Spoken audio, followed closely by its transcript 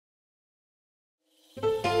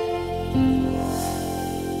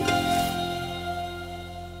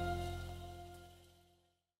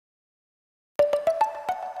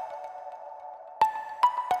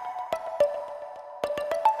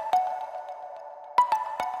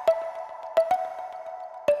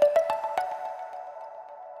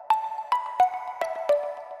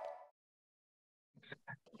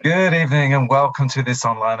Good evening and welcome to this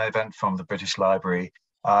online event from the British Library.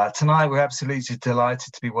 Tonight, we're absolutely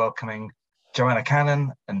delighted to be welcoming Joanna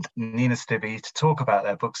Cannon and Nina Stibbe to talk about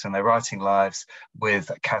their books and their writing lives with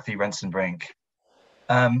Cathy Rentzenbrink.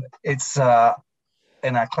 It's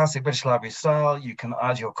in our classic British Library style. You can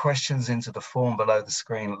add your questions into the form below the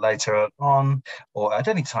screen later on, or at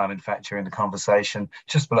any time, in fact, during the conversation.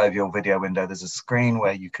 Just below your video window, there's a screen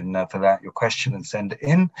where you can fill out your question and send it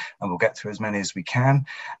in, and we'll get through as many as we can.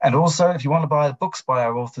 And also, if you want to buy books by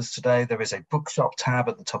our authors today, there is a bookshop tab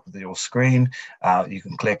at the top of your screen. You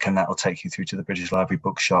can click and that will take you through to the British Library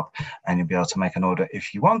bookshop, and you'll be able to make an order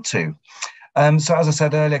if you want to. So as I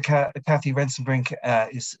said earlier, Cathy Rentzenbrink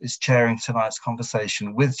is chairing tonight's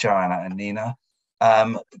conversation with Joanna and Nina.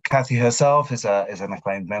 Cathy herself is an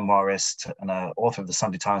acclaimed memoirist and author of the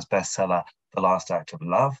Sunday Times bestseller, The Last Act of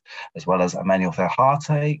Love, as well as A Manual for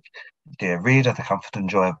Heartache, Dear Reader, The Comfort and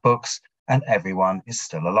Joy of Books, and Everyone is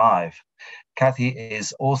Still Alive. Cathy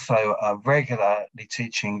is also regularly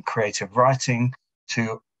teaching creative writing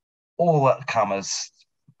to all comers,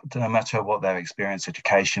 no matter what their experience,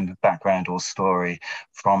 education, background, or story,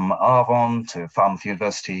 from Arvon to Falmouth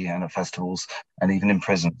University and at festivals and even in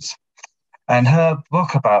prisons. And her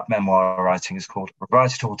book about memoir writing is called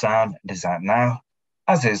Write It All Down and is out now,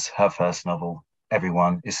 as is her first novel,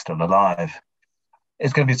 Everyone is Still Alive.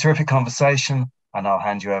 It's going to be a terrific conversation, and I'll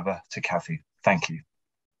hand you over to Cathy. Thank you.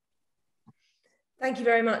 Thank you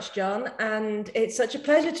very much, John. And it's such a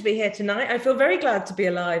pleasure to be here tonight. I feel very glad to be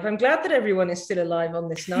alive. I'm glad that everyone is still alive on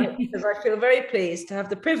this night because I feel very pleased to have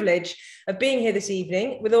the privilege of being here this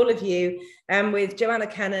evening with all of you and with Joanna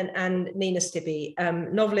Cannon and Nina Stibbe,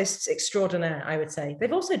 novelists extraordinaire, I would say.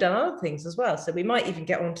 They've also done other things as well, so we might even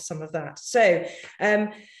get on to some of that. So,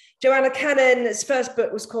 Joanna Cannon's first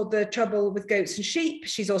book was called The Trouble with Goats and Sheep.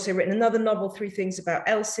 She's also written another novel, Three Things About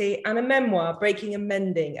Elsie, and a memoir, Breaking and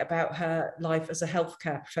Mending, about her life as a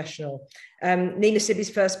healthcare professional. Nina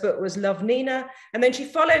Stibbe's first book was Love Nina, and then she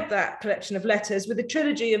followed that collection of letters with a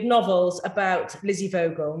trilogy of novels about Lizzie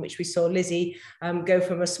Vogel, in which we saw Lizzie go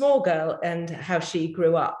from a small girl and how she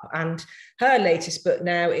grew up. And her latest book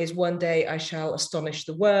now is One Day I Shall Astonish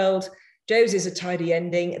the World. Joe's is A Tidy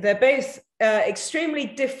Ending. They're both extremely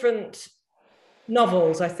different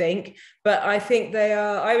novels, I think, but I think they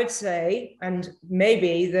are, I would say, and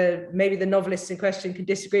maybe the novelists in question can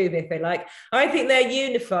disagree with me if they like, I think they're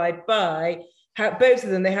unified by how both of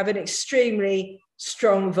them, they have an extremely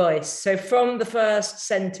strong voice. So from the first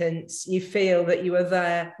sentence, you feel that you are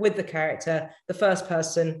there with the character, the first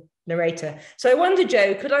person narrator. So I wonder,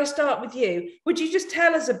 Joe, could I start with you? Would you just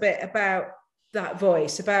tell us a bit about that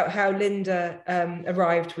voice, about how Linda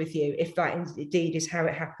arrived with you, if that indeed is how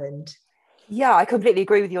it happened? Yeah, I completely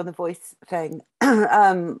agree with you on the voice thing.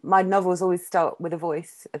 My novels always start with a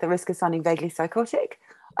voice, at the risk of sounding vaguely psychotic.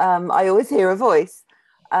 I always hear a voice.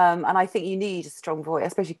 And I think you need a strong voice,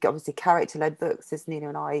 especially obviously character-led books, as Nina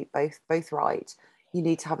and I both write. You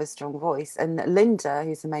need to have a strong voice. And Linda,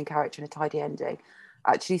 who's the main character in A Tidy Ending,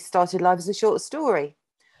 actually started life as a short story.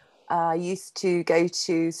 I used to go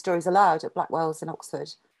to Stories Aloud at Blackwell's in Oxford,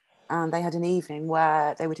 and they had an evening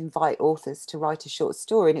where they would invite authors to write a short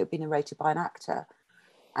story, and it would be narrated by an actor.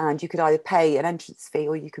 And you could either pay an entrance fee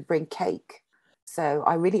or you could bring cake. So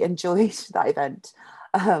I really enjoyed that event.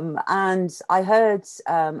 And I heard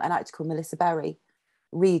an actor called Melissa Berry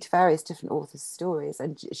read various different authors' stories,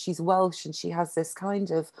 and she's Welsh, and she has this kind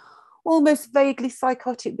of almost vaguely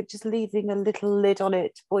psychotic, but just leaving a little lid on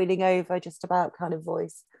it, boiling over just about kind of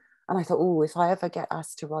voice. And I thought, oh, if I ever get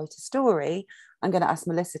asked to write a story, I'm going to ask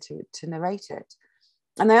Melissa to narrate it.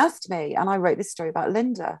 And they asked me, and I wrote this story about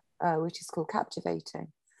Linda, which is called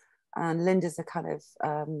Captivating. And Linda's a kind of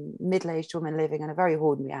middle-aged woman living in a very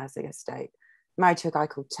ordinary housing estate, married to a guy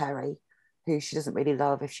called Terry, who she doesn't really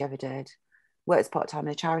love if she ever did, works part-time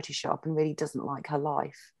in a charity shop and really doesn't like her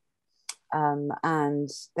life. And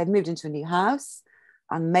they've moved into a new house,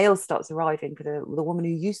 and mail starts arriving for the woman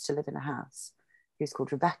who used to live in the house, who's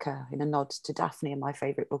called Rebecca, in a nod to Daphne in my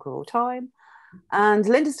favourite book of all time. And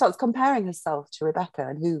Linda starts comparing herself to Rebecca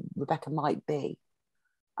and who Rebecca might be.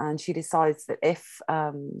 And she decides that if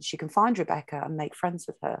she can find Rebecca and make friends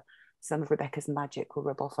with her, some of Rebecca's magic will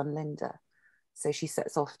rub off on Linda. So she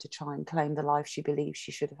sets off to try and claim the life she believes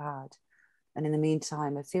she should have had. And in the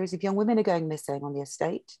meantime, a series of young women are going missing on the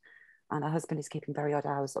estate, and her husband is keeping very odd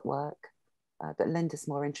hours at work. But Linda's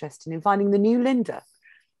more interested in finding the new Linda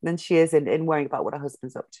than she is in worrying about what her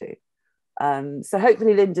husband's up to. So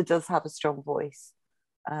hopefully Linda does have a strong voice,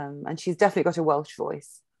 and she's definitely got a Welsh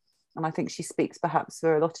voice. And I think she speaks perhaps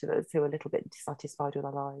for a lot of us who are a little bit dissatisfied with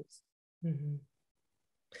our lives. Mm-hmm.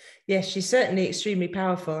 Yes, she's certainly extremely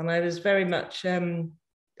powerful. And I was very much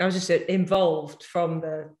just involved from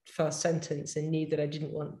the first sentence and knew that I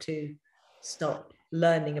didn't want to stop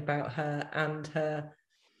learning about her and her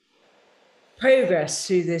progress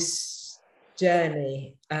through this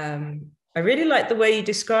journey. I really like the way you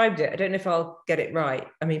described it. I don't know if I'll get it right.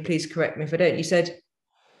 I mean, please correct me if I don't. You said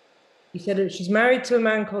she's married to a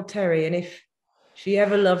man called Terry, and if she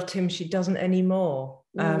ever loved him, she doesn't anymore.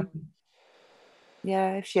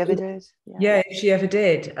 Yeah, if she ever did. Yeah, if she ever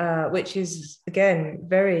did, which is, again,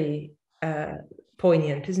 very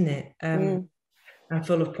poignant, isn't it? And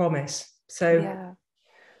full of promise. So,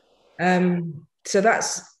 so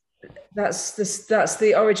that's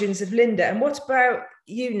the origins of Linda. And what about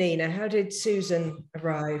you, Nina? How did Susan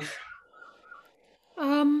arrive?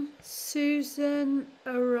 Susan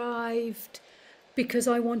arrived because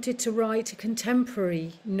I wanted to write a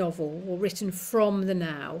contemporary novel, or written from the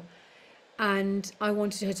now, and I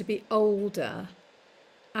wanted her to be older,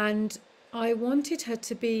 and I wanted her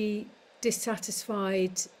to be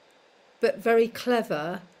dissatisfied but very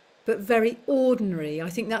clever but very ordinary. I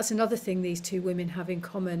think that's another thing these two women have in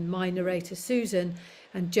common, my narrator Susan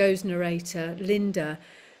and Jo's narrator Linda.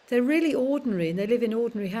 They're really ordinary, and they live in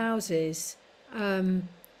ordinary houses and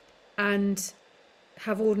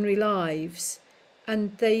have ordinary lives,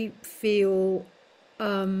 and they feel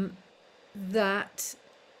that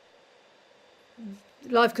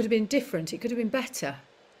life could have been different. It could have been better.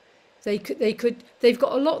 They've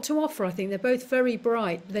got a lot to offer. I think they're both very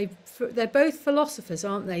bright. They're both philosophers,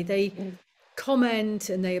 aren't they? They comment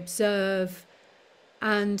and they observe.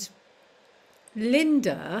 And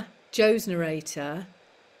Linda, Jo's narrator,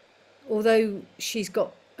 although she's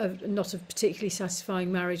got not a particularly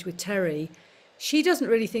satisfying marriage with Terry, she doesn't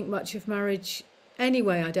really think much of marriage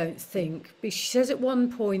anyway, I don't think. But she says at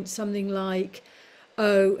one point something like,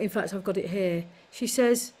 oh, in fact, I've got it here. She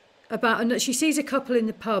says she sees a couple in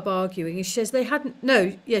the pub arguing, and she says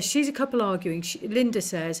she sees a couple arguing. Linda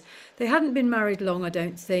says they hadn't been married long, I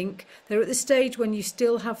don't think. They're at the stage when you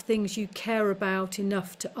still have things you care about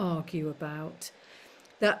enough to argue about.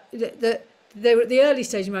 That they're at the early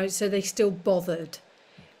stage of marriage, so they still bothered.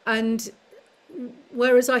 And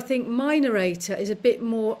whereas I think my narrator is a bit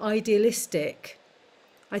more idealistic,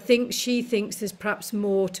 I think she thinks there's perhaps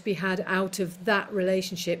more to be had out of that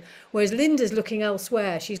relationship, whereas Linda's looking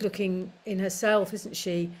elsewhere. She's looking in herself, isn't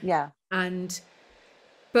she? Yeah.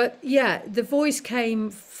 But the voice came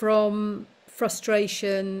from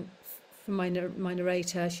frustration from my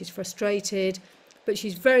narrator. She's frustrated, but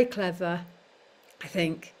she's very clever, I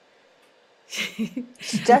think.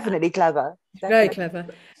 She's definitely clever. Very clever.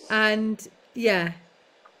 And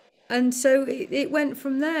so it went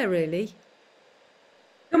from there, really.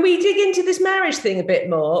 Can we dig into this marriage thing a bit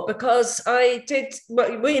more? Because I did,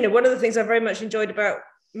 one of the things I very much enjoyed about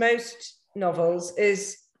most novels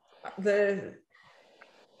is I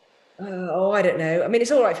don't know. I mean,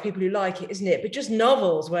 it's all right for people who like it, isn't it? But just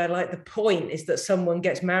novels where, like, the point is that someone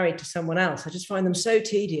gets married to someone else, I just find them so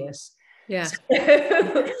tedious. Yeah.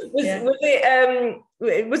 Did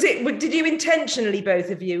you intentionally,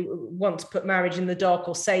 both of you, want to put marriage in the dock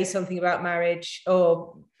or say something about marriage?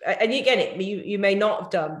 And again, you may not have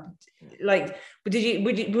done. Like,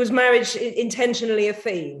 was marriage intentionally a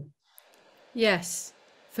theme? Yes.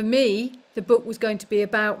 For me, the book was going to be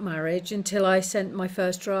about marriage until I sent my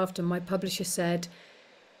first draft, and my publisher said,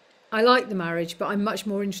 I like the marriage, but I'm much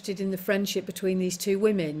more interested in the friendship between these two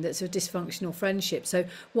women. That's a dysfunctional friendship. So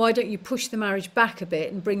why don't you push the marriage back a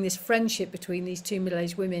bit and bring this friendship between these two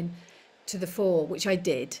middle-aged women to the fore, which I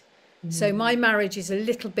did. So my marriage is a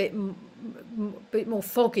little bit more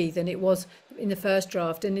foggy than it was in the first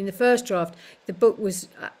draft. And in the first draft, the book was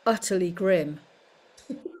utterly grim.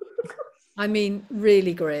 I mean,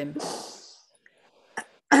 really grim.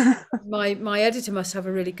 My editor must have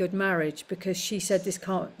a really good marriage, because she said this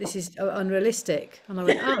is unrealistic, and I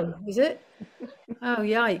went, oh, is it? Oh,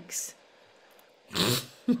 yikes. And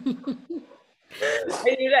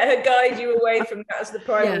you let her guide you away from that as the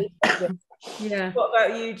primary. Yeah. What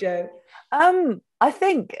about you, Jo? I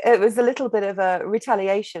think it was a little bit of a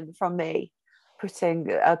retaliation from me putting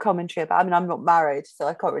a commentary about, I mean, I'm not married, so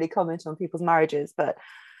I can't really comment on people's marriages, but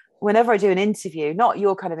whenever I do an interview, not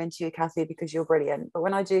your kind of interview, Cathy, because you're brilliant, but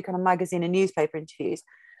when I do kind of magazine and newspaper interviews,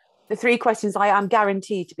 the 3 questions I am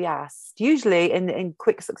guaranteed to be asked, usually in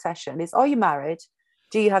quick succession, is, are you married?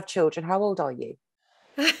 Do you have children? How old are you?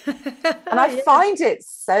 And I find it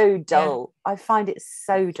so dull. I find it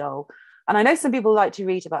so dull. And I know some people like to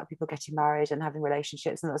read about people getting married and having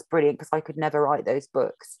relationships, and that's brilliant, because I could never write those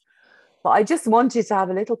books. But I just wanted to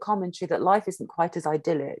have a little commentary that life isn't quite as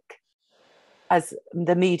idyllic as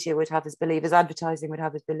the media would have us believe, as advertising would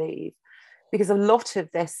have us believe, because a lot of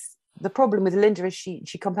this the problem with Linda is she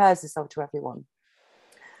compares herself to everyone,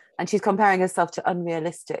 and she's comparing herself to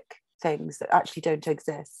unrealistic things that actually don't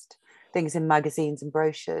exist, things in magazines and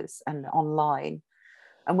brochures and online.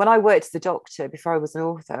 And when I worked as a doctor before I was an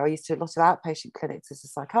author, I used to do a lot of outpatient clinics as a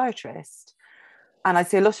psychiatrist, and I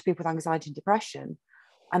see a lot of people with anxiety and depression,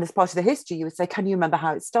 and as part of the history you would say, can you remember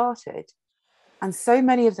how it started? And so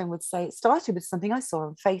many of them would say it started with something I saw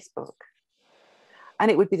on Facebook. And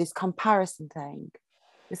it would be this comparison thing,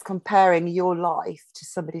 this comparing your life to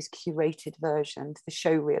somebody's curated version, to the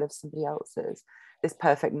show reel of somebody else's, this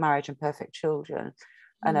perfect marriage and perfect children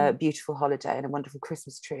and a beautiful holiday and a wonderful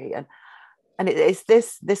Christmas tree. And it's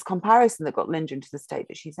this comparison that got Linda into the state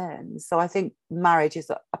that she's in. So I think marriage is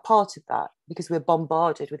a part of that, because we're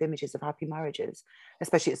bombarded with images of happy marriages,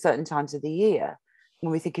 especially at certain times of the year,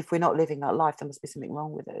 when we think if we're not living that life, there must be something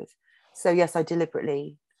wrong with us. So yes, I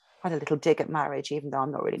deliberately had a little dig at marriage, even though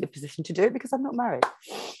I'm not really in a position to do it because I'm not married.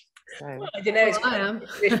 So well, I don't know. It's I am.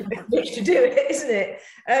 wish to do it, isn't it?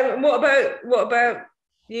 What about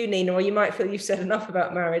you, Nina? Or you might feel you've said enough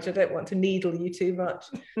about marriage. I don't want to needle you too much.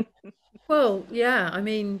 Well, yeah, I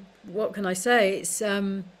mean, what can I say? It's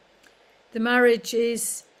the marriage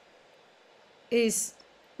is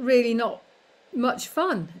really not much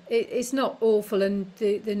fun. It's not awful, and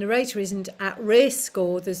the narrator isn't at risk,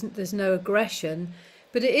 or there's no aggression,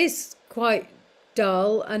 but it is quite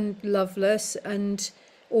dull and loveless and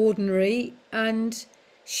ordinary, and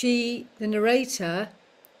the narrator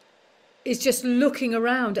is just looking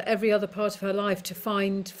around at every other part of her life to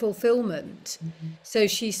find fulfillment. So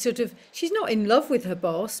she's not in love with her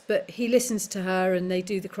boss, but he listens to her and they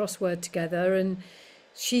do the crossword together, and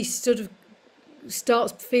she sort of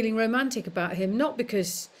starts feeling romantic about him, not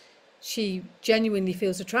because she genuinely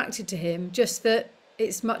feels attracted to him, just that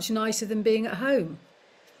it's much nicer than being at home.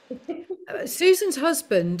 Susan's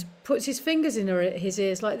husband puts his fingers in his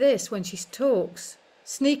ears like this when she talks,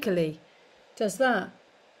 sneakily does that.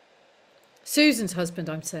 Susan's husband,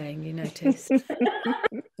 I'm saying, you notice.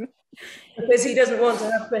 Because he doesn't want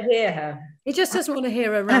to have to hear her. He just doesn't want to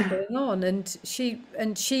hear her rambling on, and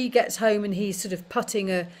she gets home and he's sort of putting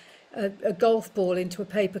a golf ball into a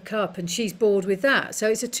paper cup, and she's bored with that. So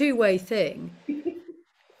it's a two-way thing.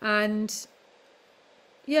 And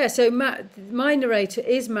yeah, so my narrator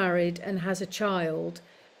is married and has a child,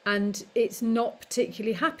 and it's not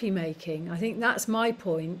particularly happy making. I think that's my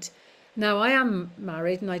point. Now, I am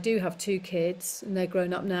married and I do have 2 kids and they're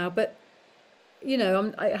grown up now, but, you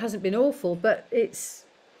know, it hasn't been awful, but it's,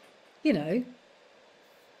 you know,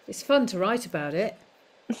 it's fun to write about it.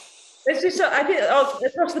 There's just, I think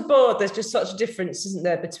across the board, there's just such a difference, isn't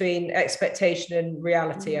there, between expectation and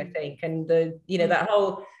reality, I think. And that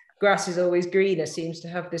whole grass is always greener seems to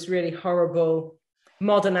have this really horrible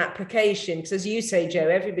modern application, because as you say, Jo,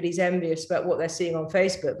 everybody's envious about what they're seeing on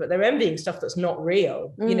Facebook, but they're envying stuff that's not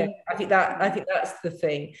real. You know, I think that's the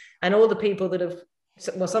thing. And all the people that have,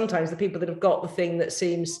 well, sometimes the people that have got the thing that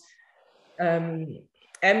seems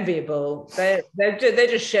enviable, they're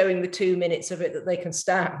just showing the 2 minutes of it that they can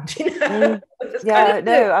stand, you know.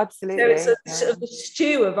 Absolutely. So it's a sort of a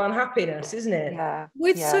stew of unhappiness, isn't it?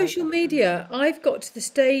 With social media, I've got to the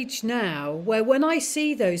stage now where when I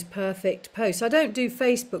see those perfect posts, I don't do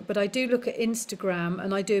Facebook, but I do look at Instagram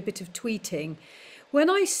and I do a bit of tweeting. When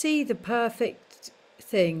I see the perfect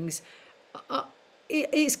things,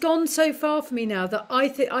 it's gone so far for me now that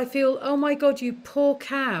I feel, oh my God, you poor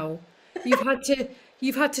cow,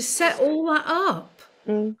 you've had to set all that up.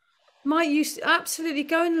 Might you absolutely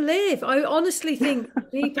go and live? I honestly think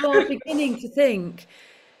people are beginning to think,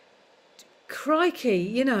 crikey,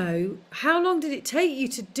 you know, how long did it take you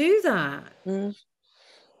to do that?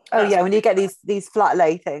 Oh yeah, when you get these flat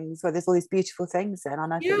lay things where there's all these beautiful things in,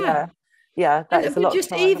 and I think that is a lot.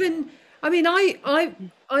 Just even, I mean, I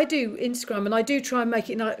do Instagram and I do try and make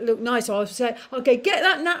it look nice. So I'll say, okay, get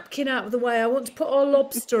that napkin out of the way. I want to put our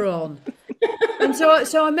lobster on. And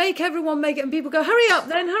so I make everyone make it, and people go, hurry up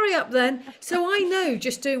then. So I know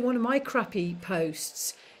just doing one of my crappy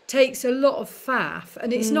posts takes a lot of faff,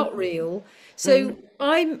 and it's not real. So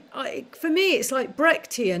for me, it's like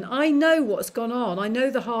Brechtian. I know what's gone on. I know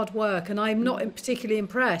the hard work, and I'm not particularly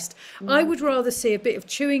impressed. I would rather see a bit of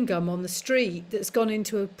chewing gum on the street that's gone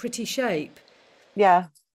into a pretty shape. Yeah,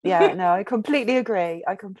 no, I completely agree.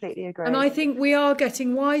 And I think we are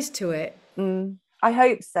getting wise to it. I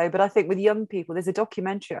hope so, but I think with young people, there's a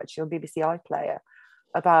documentary actually on BBC iPlayer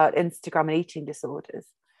about Instagram and eating disorders,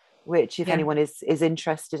 which if anyone is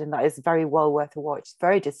interested in, that is very well worth a watch. It's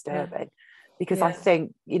very disturbing because I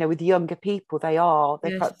think, you know, with younger people, they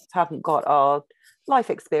perhaps haven't got our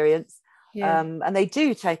life experience and they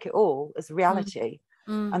do take it all as reality.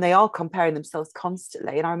 and they are comparing themselves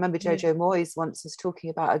constantly. And I remember Jojo Moyes once was talking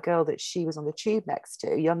about a girl that she was on the tube next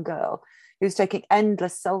to, a young girl, who was taking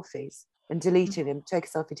endless selfies and deleting them, take a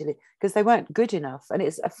selfie, delete, because they weren't good enough. And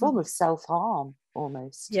it's a form of self-harm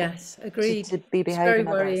almost. Yes, agreed. To be behaving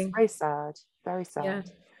like that. It's very sad, very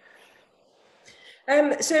sad.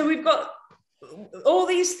 Yeah. So we've got all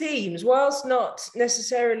these themes, whilst not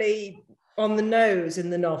necessarily on the nose in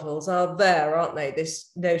the novels, are there, aren't they?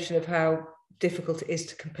 This notion of how difficult it is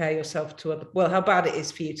to compare yourself to other, well, how bad it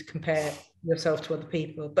is for you to compare yourself to other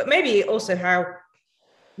people, but maybe also how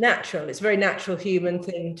natural, it's a very natural human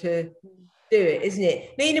thing to do it, isn't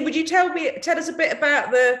it? Nina, would you tell us a bit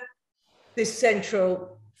about this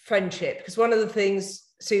central friendship? Because one of the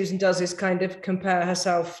things Susan does is kind of compare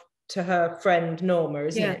herself to her friend Norma,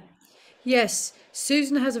 isn't it? Yes,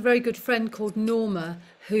 Susan has a very good friend called Norma,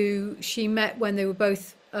 who she met when they were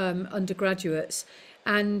both undergraduates,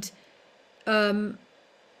 and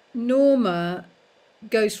Norma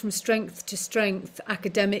goes from strength to strength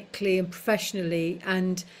academically and professionally,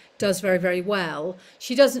 and does very, very well.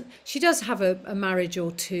 She does have a marriage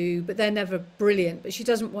or two, but they're never brilliant. But she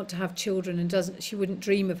doesn't want to have children, and she wouldn't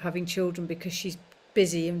dream of having children because she's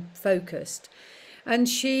busy and focused. And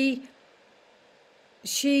she's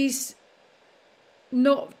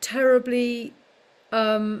not terribly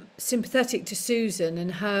sympathetic to Susan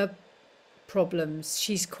and her problems.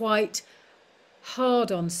 She's quite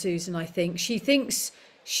hard on Susan, I think. She thinks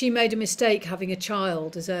she made a mistake having a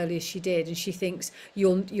child as early as she did, and she thinks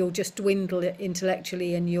you'll just dwindle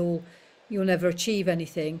intellectually and you'll never achieve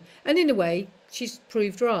anything. And in a way, she's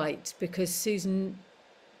proved right, because Susan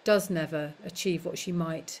does never achieve what she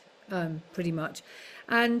might, pretty much.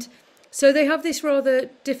 And so they have this rather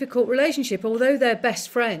difficult relationship. Although they're best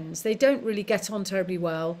friends, they don't really get on terribly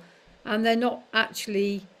well, and they're not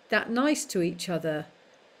actually that nice to each other.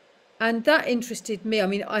 And that interested me. I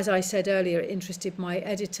mean, as I said earlier, it interested my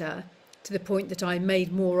editor to the point that I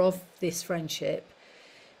made more of this friendship.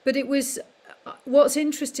 But it was, what's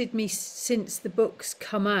interested me since the book's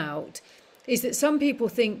come out is that some people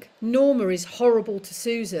think Norma is horrible to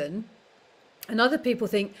Susan, and other people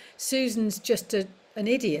think Susan's just an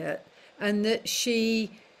idiot, and that she's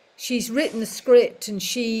written the script and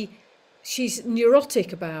she's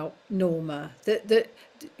neurotic about Norma, that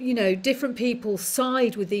you know, different people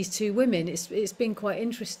side with these two women. It's been quite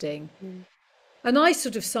interesting. And I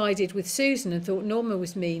sort of sided with Susan and thought Norma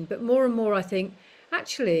was mean, but more and more I think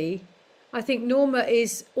Norma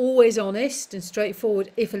is always honest and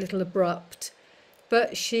straightforward, if a little abrupt,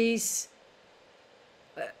 but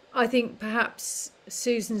I think perhaps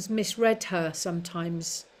Susan's misread her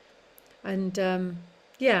sometimes. And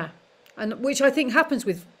and which I think happens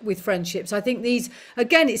with friendships. I think these,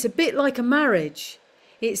 again, it's a bit like a marriage.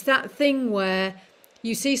 It's that thing where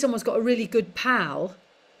you see someone's got a really good pal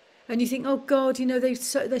and you think, oh God, you know, they're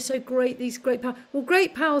so great, these great pals. Well,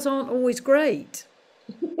 great pals aren't always great.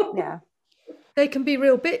 Yeah. They can be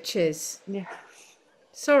real bitches. Yeah.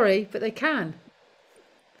 Sorry, but they can.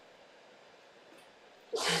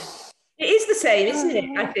 It is the same, isn't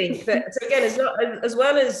it? I think that, so again, as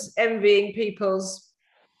well as envying people's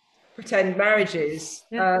pretend marriages,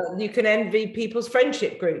 you can envy people's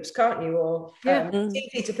friendship groups, can't you? Or it's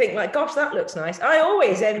easy to think like, gosh, that looks nice. I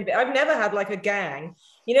always envy. I've never had like a gang,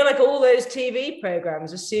 you know, like all those TV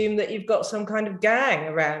programs assume that you've got some kind of gang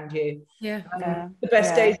around you. The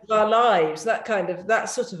best days of our lives, that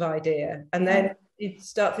sort of idea. And then you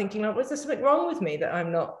start thinking, like, was there something wrong with me that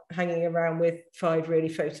I'm not hanging around with 5 really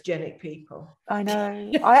photogenic people? I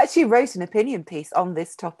know. I actually wrote an opinion piece on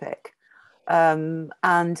this topic. And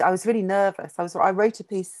I was really nervous. I wrote a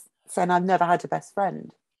piece saying I've never had a best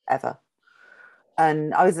friend ever,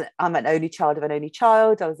 and I'm an only child of an only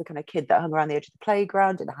child. I was the kind of kid that hung around the edge of the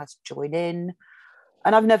playground, didn't know how to join in,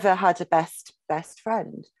 and I've never had a best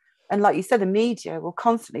friend. And like you said, the media will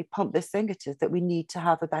constantly pump this thing at us that we need to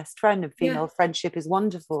have a best friend, and female friendship is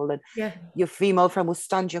wonderful, and your female friend will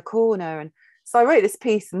stand your corner. And so I wrote this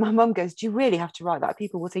piece, and my mum goes, do you really have to write that?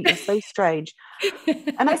 People will think you're so strange.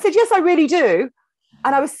 And I said, yes, I really do.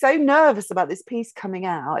 And I was so nervous about this piece coming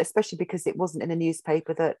out, especially because it wasn't in a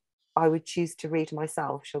newspaper that I would choose to read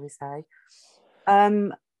myself, shall we say.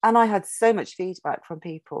 And I had so much feedback from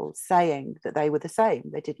people saying that they were the same.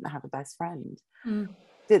 They didn't have a best friend.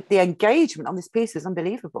 The engagement on this piece is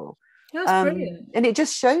unbelievable. That's brilliant. And it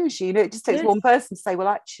just shows you, it just takes one person to say, well,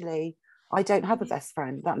 actually, I don't have a best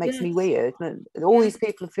friend. That makes me weird. And all these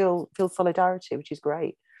people feel solidarity, which is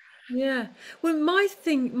great. Yeah. Well, my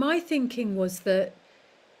thinking was that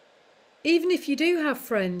even if you do have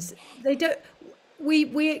friends,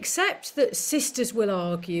 we accept that sisters will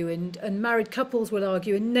argue and married couples will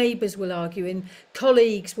argue and neighbours will argue and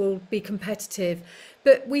colleagues will be competitive.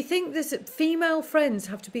 But we think that female friends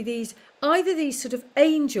have to be either these sort of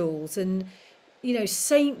angels and, you know,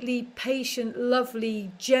 saintly, patient,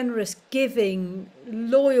 lovely, generous, giving,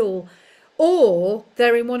 loyal, or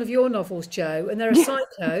they're in one of your novels, Jo, and they're a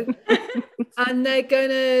psycho and they're going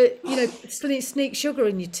to, you know, sneak sugar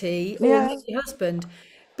in your tea or hit your husband.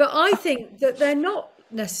 But I think that they're not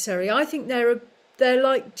necessary. I think they're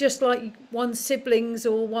like just like one's siblings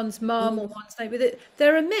or one's mum or one's neighbour.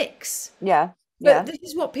 They're a mix. Yeah. But this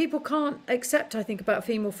is what people can't accept, I think, about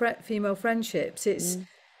female friendships.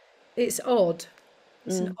 It's odd.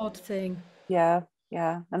 It's an odd thing. Yeah.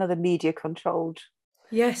 Another media controlled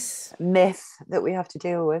myth that we have to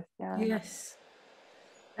deal with. Yes.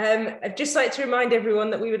 I'd just like to remind everyone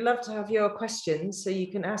that we would love to have your questions, so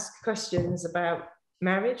you can ask questions about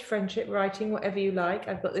marriage, friendship, writing, whatever you like.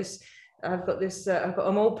 I've got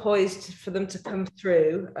them all poised for them to come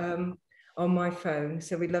through on my phone,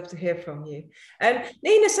 so we'd love to hear from you.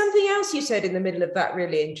 Nina, something else you said in the middle of that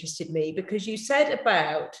really interested me, because you said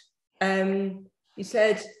about you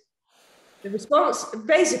said the response,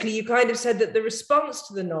 basically you kind of said that the response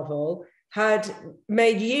to the novel had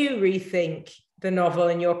made you rethink the novel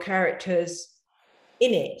and your characters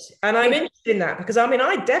in it. And I'm interested in that, because I mean,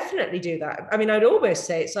 I definitely do that. I mean, I'd almost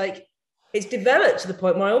say it's like, it's developed to the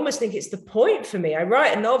point where I almost think it's the point for me. I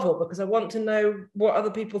write a novel because I want to know what other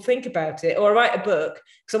people think about it, or I write a book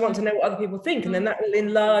because I want to know what other people think. And then that will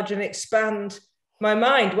enlarge and expand my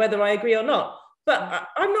mind, whether I agree or not. But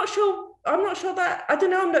I'm not sure that, I don't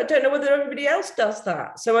know whether everybody else does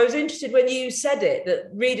that. So I was interested when you said it, that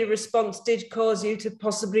reader response did cause you to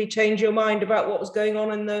possibly change your mind about what was going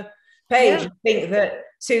on in the page. I think that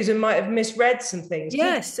Susan might have misread some things.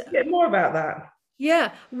 Yes. Can you get more about that? Yeah,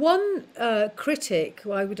 one critic,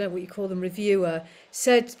 well, I don't know what you call them, reviewer,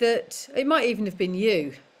 said that, it might even have been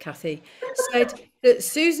you, Cathy, said that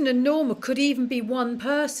Susan and Norma could even be one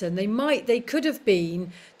person. They could have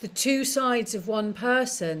been the two sides of one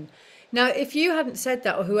person. Now, if you hadn't said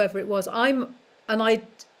that, or whoever it was,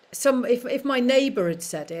 if my neighbour had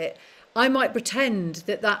said it, I might pretend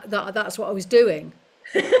that's what I was doing.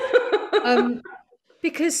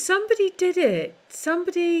 Because somebody did it.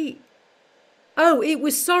 Oh, it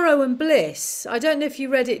was Sorrow and Bliss. I don't know if you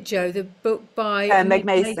read it, Jo, the book by Meg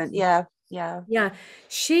Mason. Yeah.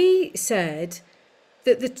 She said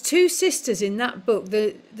that the two sisters in that book,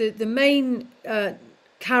 the main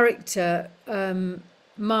character,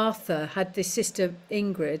 Martha, had this sister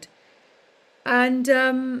Ingrid,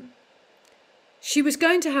 and she was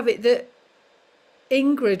going to have it that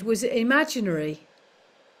Ingrid was imaginary.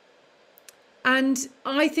 And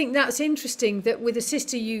I think that's interesting, that with a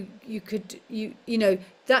sister you know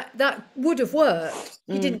that would have worked.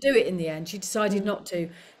 He didn't do it in the end. She decided not to.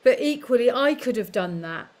 But equally, I could have done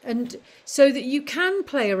that, and so that you can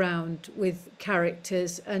play around with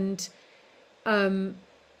characters. And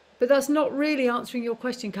but that's not really answering your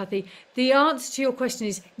question, Cathy. The answer to your question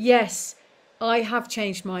is yes. I have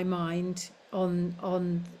changed my mind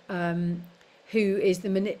on who is the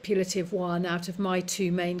manipulative one out of my two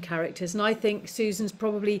main characters. And I think Susan's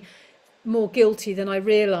probably more guilty than I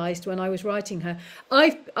realised when I was writing her.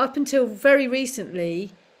 Up until very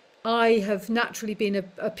recently, I have naturally been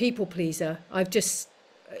a people pleaser. I've just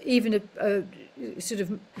even sort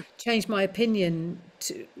of changed my opinion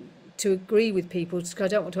to agree with people just because I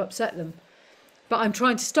don't want to upset them. But I'm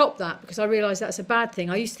trying to stop that, because I realise that's a bad thing.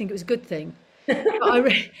 I used to think it was a good thing.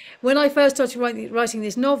 But when I first started writing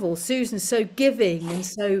this novel, Susan's so giving and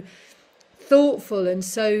so thoughtful and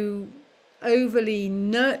so overly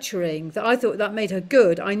nurturing that I thought that made her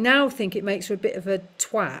good. I now think it makes her a bit of a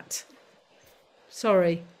twat.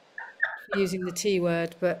 Sorry for using the T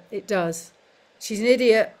word, but it does. She's an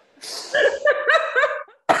idiot.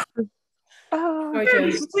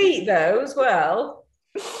 Very sweet though as well.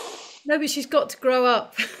 No, but she's got to grow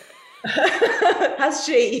up. Has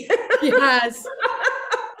she? She has.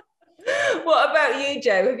 What about you,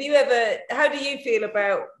 Jo? How do you feel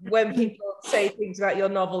about when people say things about your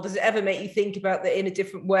novel? Does it ever make you think about that in a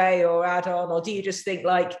different way or add on? Or do you just think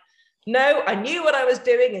like, no, I knew what I was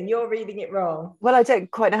doing and you're reading it wrong? Well, I don't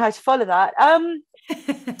quite know how to follow that.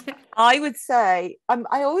 I would say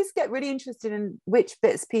I always get really interested in which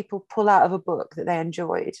bits people pull out of a book that they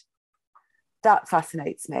enjoyed. That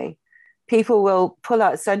fascinates me. People will pull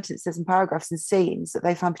out sentences and paragraphs and scenes that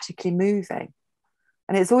they find particularly moving.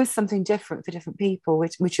 And it's always something different for different people,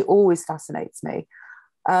 which always fascinates me.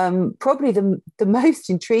 Probably the most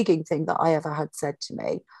intriguing thing that I ever had said to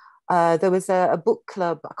me, there was a book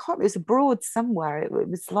club, I can't remember, it was abroad somewhere. It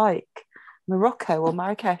was like Morocco or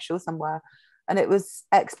Marrakesh or somewhere, and it was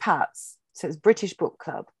expats, so it was British book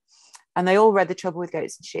club, and they all read The Trouble with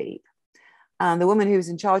Goats and Sheep. And the woman who was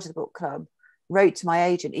in charge of the book club wrote to my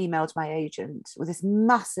agent, emailed my agent with this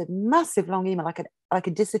massive, massive long email, like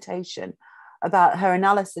a dissertation about her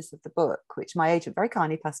analysis of the book, which my agent very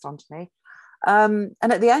kindly passed on to me. And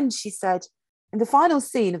at the end, she said, in the final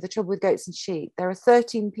scene of The Trouble with Goats and Sheep, there are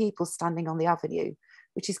 13 people standing on the avenue,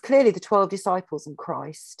 which is clearly the 12 disciples and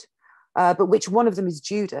Christ, but which one of them is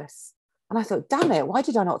Judas. And I thought, damn it, why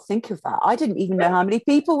did I not think of that? I didn't even know how many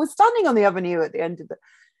people were standing on the avenue at the end of the...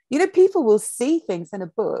 You know, people will see things in a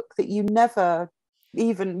book that you never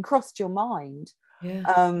even crossed your mind. Yeah.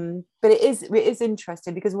 But it is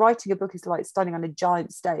interesting, because writing a book is like standing on a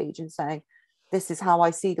giant stage and saying, this is how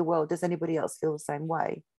I see the world. Does anybody else feel the same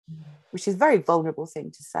way? Which is a very vulnerable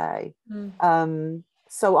thing to say.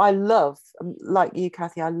 So I love, like you,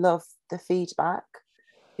 Cathy, I love the feedback,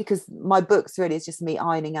 because my books really is just me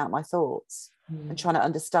ironing out my thoughts and trying to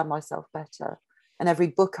understand myself better. And every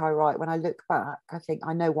book I write, when I look back, I think,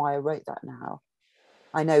 I know why I wrote that now.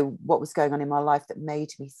 I know what was going on in my life that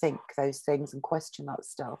made me think those things and question that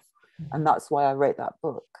stuff. And that's why I wrote that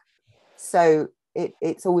book. So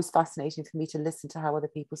it's always fascinating for me to listen to how other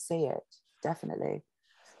people see it, definitely.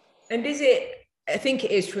 And is it, I think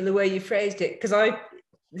it is from the way you phrased it, because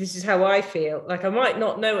this is how I feel. Like, I might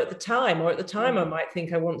not know at the time, or at the time I might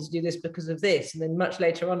think I want to do this because of this. And then much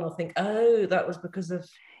later on, I'll think, oh, that was because of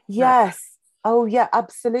yes. That. Oh, yeah,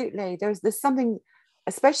 absolutely. There's something,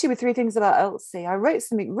 especially with 3 Things About Elsie. I wrote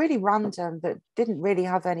something really random that didn't really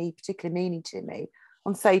have any particular meaning to me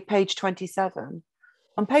on, say, page 27.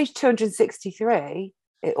 On page 263,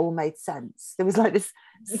 it all made sense. There was like this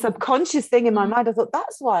subconscious thing in my mind. I thought,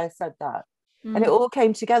 that's why I said that. And it all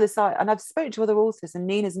came together. So, and I've spoken to other authors, and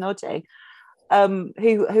Nina's nodding,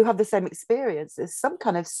 who have the same experience. There's some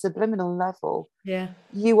kind of subliminal level. Yeah.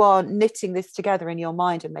 You are knitting this together in your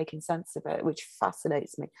mind and making sense of it, which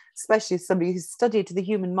fascinates me, especially as somebody who's studied the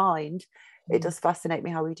human mind. It does fascinate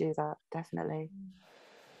me how we do that, definitely.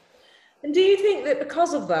 And do you think that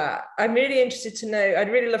because of that, I'm really interested to know,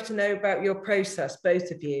 I'd really love to know about your process,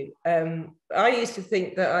 both of you. I used to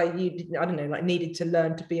think that I don't know, like needed to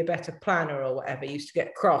learn to be a better planner or whatever. I used to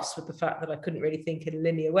get cross with the fact that I couldn't really think in a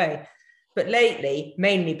linear way. But lately,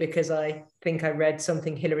 mainly because I think I read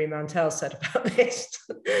something Hilary Mantel said about this,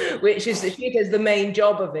 which is that she says the main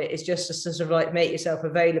job of it is just to sort of like make yourself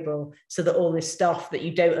available so that all this stuff that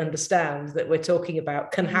you don't understand that we're talking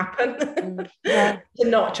about can happen. To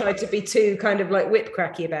not try to be too kind of like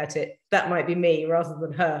whip-cracky about it. That might be me rather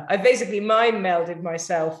than her. I basically mind melded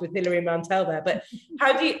myself with Hilary Mantel there. But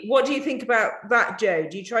what do you think about that, Jo?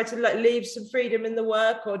 Do you try to like leave some freedom in the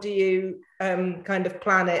work, or do you kind of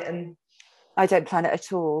plan it? And I don't plan it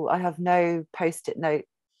at all. I have no post-it note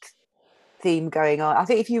theme going on. I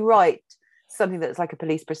think if you write something that's like a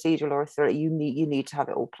police procedural or a thriller, you need to have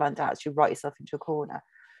it all planned out. So you write yourself into a corner.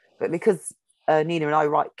 But because Nina and I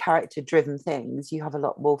write character-driven things, you have a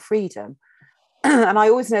lot more freedom. And I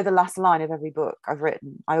always know the last line of every book I've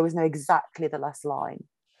written. I always know exactly the last line.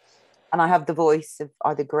 And I have the voice of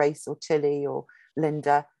either Grace or Tilly or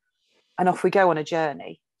Linda. And off we go on a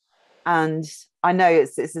journey. And I know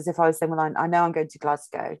it's as if I was saying, well, I know I'm going to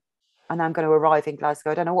Glasgow and I'm going to arrive in Glasgow.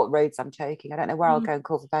 I don't know what roads I'm taking. I don't know where I'll go and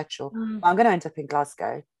call for petrol. But I'm going to end up in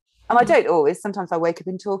Glasgow. And I don't always. Sometimes I wake up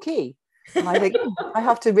in Torquay and I think, I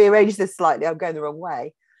have to rearrange this slightly. I'm going the wrong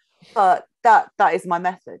way. But that is my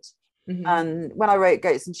method. And when I wrote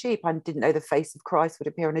Goats and Sheep, I didn't know the face of Christ would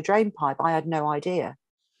appear in a drain pipe. I had no idea.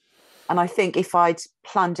 And I think if I'd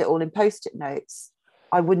planned it all in post-it notes,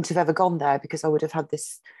 I wouldn't have ever gone there, because I would have had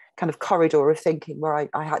this kind of corridor of thinking where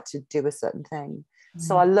I had to do a certain thing.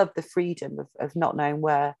 So I love the freedom of not knowing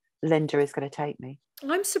where Linda is going to take me.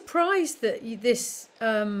 I'm surprised that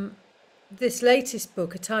this latest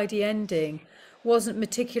book, A Tidy Ending, wasn't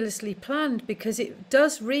meticulously planned, because it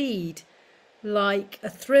does read like a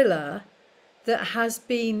thriller that has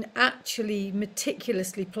been actually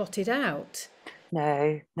meticulously plotted out.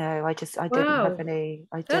 No, I didn't have any.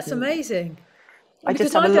 That's amazing. I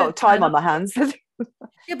just have a lot of time on my hands.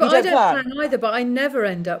 Yeah, but I don't plan either, but I never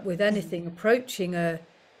end up with anything approaching the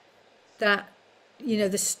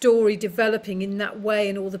story developing in that way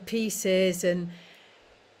and all the pieces, and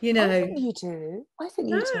I think you do.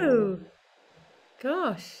 You do.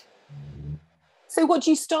 Gosh. So what do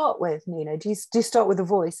you start with, Nina? Do you start with a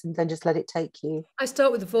voice and then just let it take you? I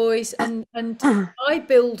start with a voice and I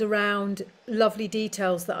build around lovely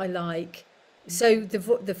details that I like. So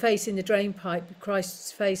the face in the drain pipe,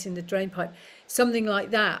 Christ's face in the drain pipe, something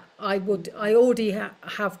like that. I already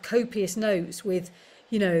have copious notes with,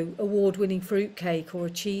 you know, award-winning fruitcake or a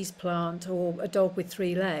cheese plant or a dog with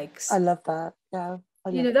 3 legs. I love that. Yeah.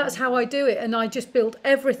 You know, that's how I do it. And I just build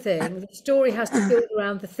everything. The story has to build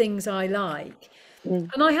around the things I like.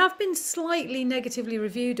 And I have been slightly negatively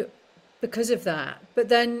reviewed because of that. But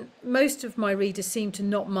then most of my readers seem to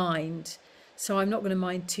not mind. So I'm not going to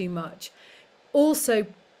mind too much. Also,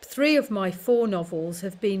 3 of my 4 novels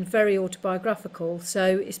have been very autobiographical.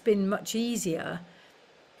 So it's been much easier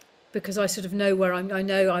because I sort of know where I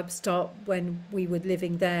know I start when we were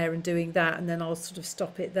living there and doing that, and then I'll sort of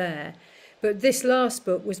stop it there. But this last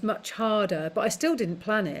book was much harder, but I still didn't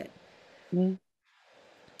plan it.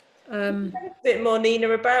 A bit more,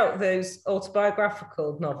 Nina, about those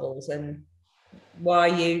autobiographical novels and why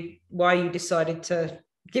you decided to,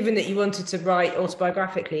 given that you wanted to write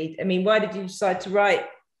autobiographically, I mean, why did you decide to write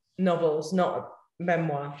novels, not a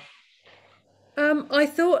memoir? I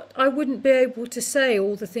thought I wouldn't be able to say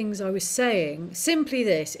all the things I was saying. Simply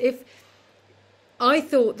this, if I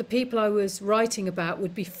thought the people I was writing about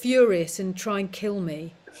would be furious and try and kill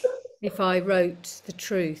me if I wrote the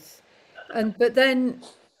truth. But then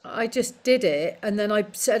I just did it, and then I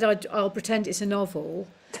said I'll pretend it's a novel,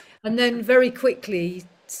 and then very quickly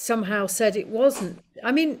somehow said it wasn't.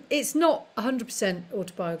 I mean, it's not 100%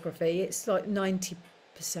 autobiography, it's like 90%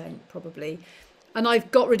 probably. And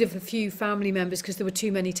I've got rid of a few family members because there were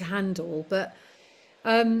too many to handle. But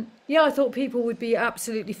yeah, I thought people would be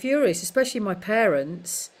absolutely furious, especially my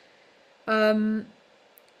parents. But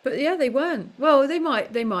yeah, they weren't. Well, they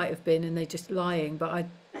might have been, and they're just lying. But I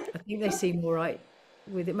think they seem all right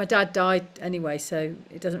with it. My dad died anyway, so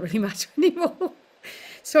it doesn't really matter anymore.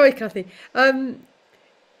 Sorry, Cathy. Sorry,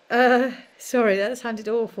 that sounded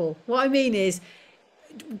awful. What I mean is,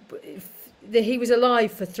 he was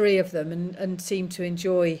alive for 3 of them and seemed to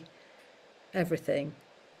enjoy everything.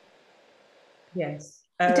 Yes.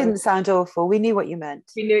 It didn't sound awful. We knew what you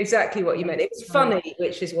meant. We knew exactly what you meant. It was funny,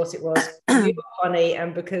 which is what it was. You were funny,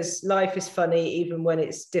 and because life is funny even when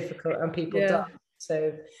it's difficult and people die.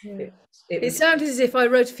 So it sounded as if I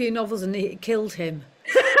wrote a few novels and it killed him.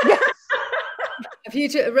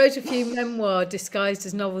 I wrote a few memoir disguised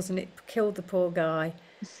as novels and it killed the poor guy.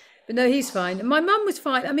 But no, he's fine. And my mum was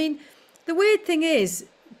fine. I mean, the weird thing is,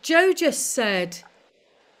 Jo just said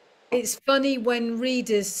it's funny when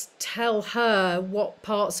readers tell her what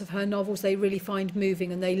parts of her novels they really find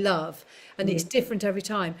moving and they love, and it's different every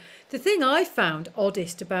time. The thing I found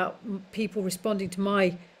oddest about people responding to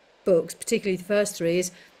my books, particularly the first 3,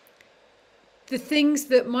 is the things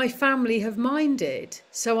that my family have minded.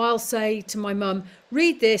 So I'll say to my mum,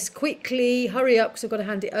 read this quickly, hurry up because I've got to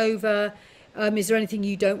hand it over. Is there anything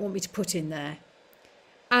you don't want me to put in there?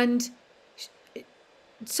 And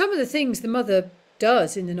some of the things the mother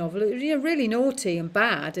does in the novel are really naughty and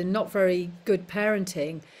bad and not very good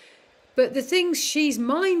parenting. But the things she's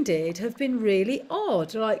minded have been really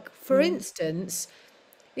odd. Like, for instance,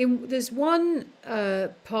 there's one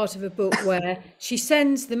part of a book where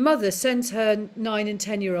the mother sends her 9 and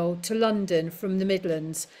 10-year-old to London from the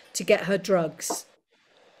Midlands to get her drugs.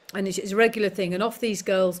 And it's a regular thing. And off these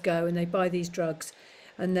girls go and they buy these drugs.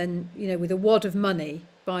 And then, with a wad of money,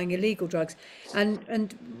 buying illegal drugs.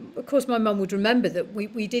 And of course, my mum would remember that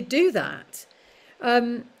we did do that.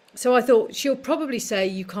 So I thought she'll probably say,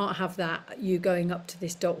 you can't have that, you going up to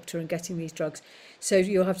this doctor and getting these drugs. So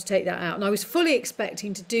you'll have to take that out. And I was fully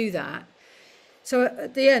expecting to do that. So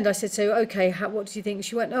at the end, I said, so, okay, what do you think?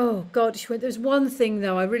 She went, oh, God. She went, there's one thing,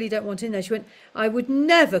 though, I really don't want in there. She went, I would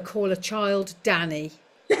never call a child Danny.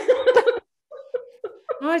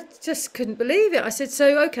 I just couldn't believe it. I said,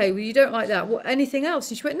 so, okay, well, you don't like that. What, anything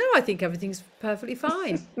else? And she went, no, I think everything's perfectly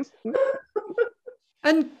fine.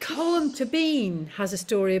 And Colm Tóibín has a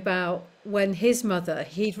story about when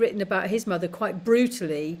he'd written about his mother quite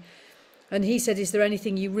brutally. And he said, is there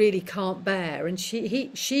anything you really can't bear? And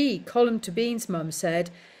Colm Tóibín's mum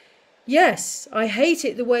said, yes, I hate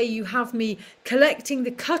it the way you have me collecting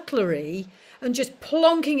the cutlery and just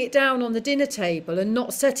plonking it down on the dinner table and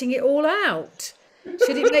not setting it all out.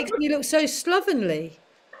 Said it makes me look so slovenly.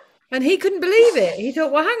 And he couldn't believe it. He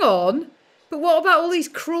thought, well, hang on, but what about all these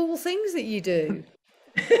cruel things that you do?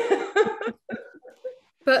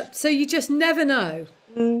 But so you just never know.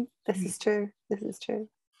 This is true. This is true.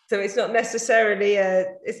 So it's not necessarily a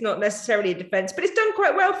defense, but it's done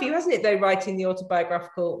quite well for you, hasn't it, though, writing the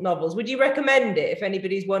autobiographical novels? Would you recommend it if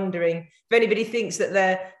anybody's wondering, if anybody thinks that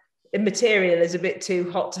their material is a bit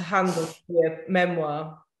too hot to handle for a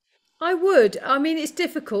memoir? I would. I mean, it's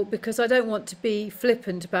difficult because I don't want to be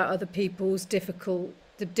flippant about other people's difficult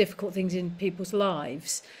things in people's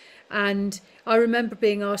lives. And I remember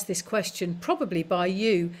being asked this question, probably by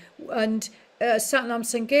you, and Satnam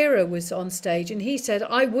Sanghera was on stage, and he said,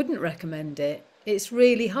 I wouldn't recommend it. It's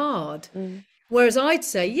really hard. Whereas I'd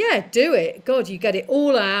say, yeah, do it. God, you get it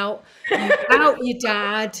all out. You out your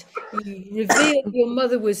dad. You reveal your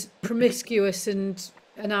mother was promiscuous and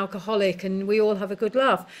an alcoholic, and we all have a good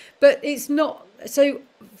laugh. But it's not. So,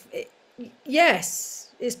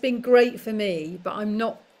 yes, it's been great for me, but I'm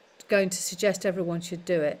not going to suggest everyone should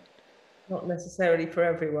do it. Not necessarily for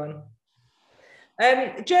everyone.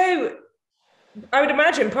 Jo, I would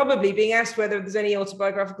imagine probably being asked whether there's any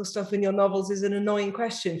autobiographical stuff in your novels is an annoying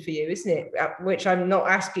question for you, isn't it? Which I'm not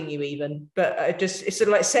asking you even, but it's sort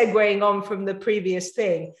of like segueing on from the previous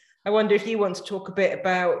thing. I wonder if you want to talk a bit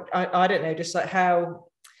about, I don't know, just like how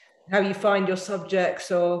you find your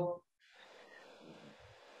subjects, or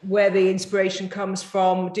where the inspiration comes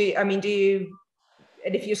from.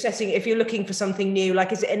 And if you're looking for something new,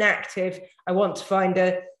 like, is it an active, I want to find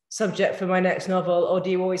a subject for my next novel, or do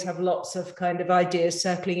you always have lots of kind of ideas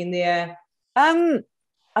circling in the air?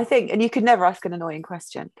 I think, and you could never ask an annoying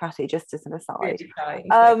question, Cathy, just as an aside.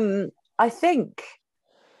 I think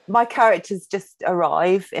my characters just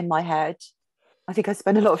arrive in my head. I think I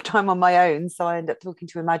spend a lot of time on my own, so I end up talking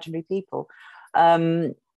to imaginary people.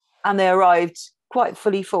 And they arrived quite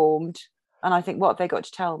fully formed. And I think, what have they got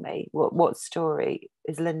to tell me? What story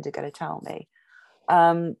is Linda going to tell me?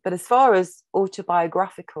 But as far as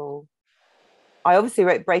autobiographical, I obviously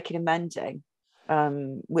wrote Breaking and Mending,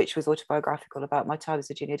 which was autobiographical about my time as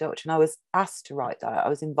a junior doctor. And I was asked to write that. I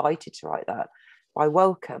was invited to write that by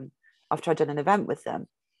Wellcome after I'd done an event with them.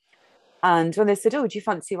 And when they said, oh, do you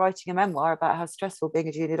fancy writing a memoir about how stressful being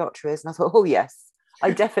a junior doctor is? And I thought, oh, yes,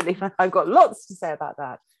 I've got lots to say about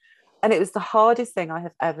that. And it was the hardest thing I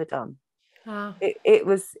have ever done. Wow. It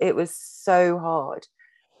was so hard,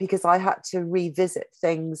 because I had to revisit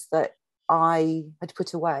things that I had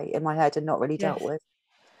put away in my head and not really dealt with.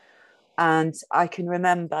 And I can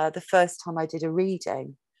remember the first time I did a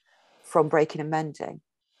reading from Breaking and Mending.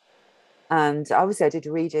 And obviously I did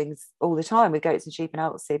readings all the time with Goats and Sheep and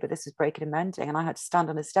Elsie, but this was Breaking and Mending. And I had to stand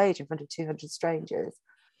on a stage in front of 200 strangers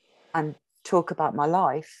and talk about my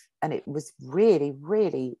life. And it was really,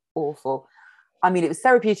 really awful. I mean, it was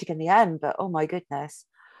therapeutic in the end, but oh my goodness.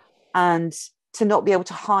 And to not be able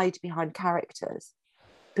to hide behind characters,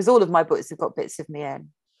 because all of my books have got bits of me in.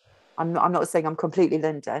 I'm not saying I'm completely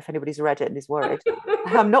Linda, if anybody's read it and is worried.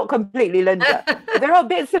 I'm not completely Linda. There are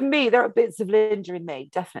bits of me, there are bits of Linda in me,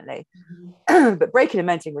 definitely. But Breaking and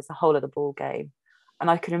Mending was a whole other ball game. And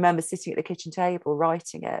I can remember sitting at the kitchen table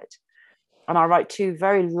writing it. And I write 2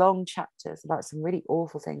 very long chapters about some really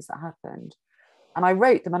awful things that happened. And I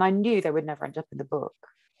wrote them and I knew they would never end up in the book.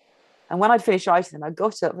 And when I'd finished writing them, I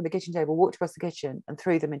got up from the kitchen table, walked across the kitchen and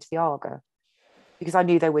threw them into the Argo, because I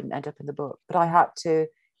knew they wouldn't end up in the book. But I had to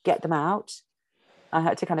get them out. I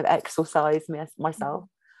had to kind of exorcise myself.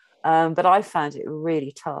 But I found it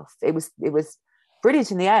really tough. It was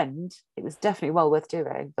brilliant in the end. It was definitely well worth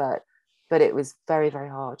doing, but it was very, very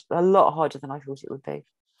hard. A lot harder than I thought it would be.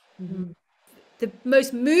 Mm-hmm. The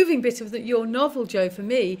most moving bit of your novel, Jo, for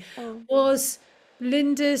me, was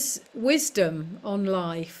Linda's wisdom on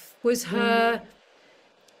life. Was her,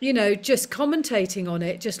 just commentating on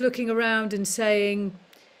it, just looking around and saying,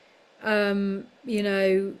 the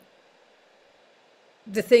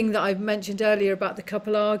thing that I mentioned earlier about the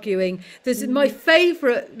couple arguing. There's my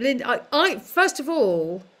favourite, Linda. I first of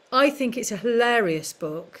all, I think it's a hilarious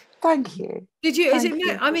book. Thank you. Did you?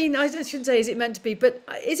 I mean, I shouldn't say is it meant to be, but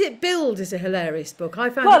is it billed as a hilarious book?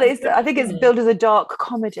 I found. Well, I think it's billed as a dark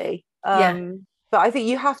comedy. But I think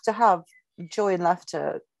you have to have joy and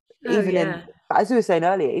laughter, even in, as we were saying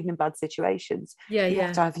earlier, even in bad situations. You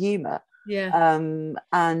have to have humour. And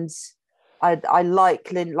I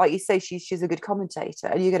like Lynn, like you say, she's a good commentator,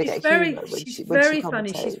 and you're going to get humour when she's very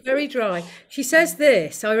funny. She's very dry. She says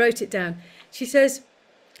this. I wrote it down. She says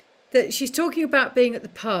that she's talking about being at the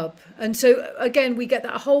pub, and so again we get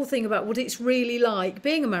that whole thing about what it's really like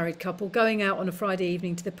being a married couple going out on a Friday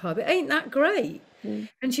evening to the pub. It ain't that great.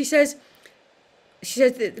 And she said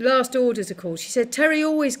that last orders are called. She said Terry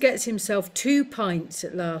always gets himself 2 pints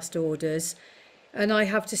at last orders, and I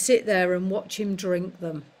have to sit there and watch him drink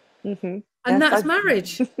them. And that's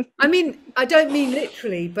marriage. I mean, I don't mean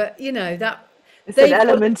literally, but that it's an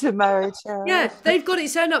element of marriage. They've got it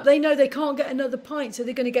sewn up. They know they can't get another pint, so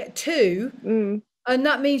they're going to get 2, and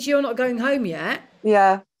that means you're not going home yet.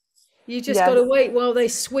 You just got to wait while they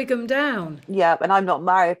swig them down. And I'm not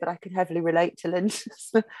married, but I can heavily relate to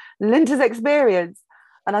Linda's experience.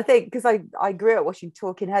 And I think because I grew up watching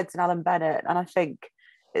Talking Heads and Alan Bennett, and I think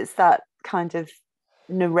it's that kind of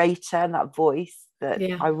narrator and that voice that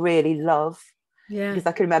I really love. Because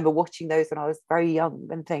I can remember watching those when I was very young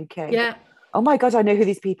and thinking, oh my God, I know who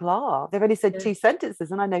these people are. They've only said Yeah. 2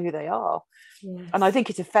 sentences and I know who they are. Yes. And I think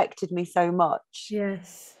it affected me so much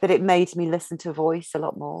Yes. that it made me listen to voice a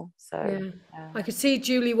lot more. So Yeah. I could see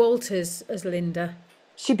Julie Walters as Linda.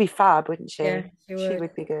 she'd be fab, wouldn't she? Yeah, she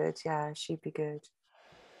would be good. Yeah, she'd be good.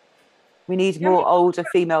 We need more Yeah. older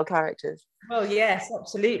female characters. Well, yes,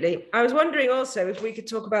 absolutely. I was wondering also if we could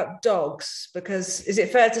talk about dogs, because is it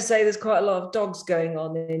fair to say there's quite a lot of dogs going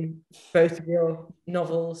on in both of your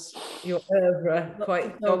novels, your oeuvre?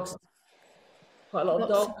 Quite a lot of Lots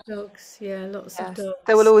dogs. of dogs. Yeah, lots of Yes. dogs.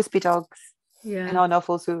 There will always be dogs in Yeah. our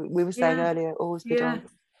novels. We were saying Yeah. earlier, always be Yeah.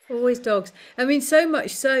 dogs. Always dogs. I mean, so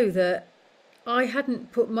much so that I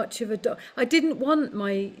hadn't put much of a dog. I didn't want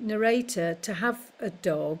my narrator to have a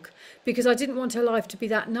dog because I didn't want her life to be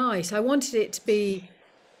that nice. I wanted it to be,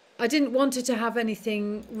 I didn't want her to have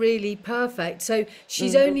anything really perfect. So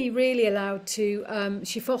she's only really allowed to,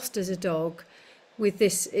 she fosters a dog with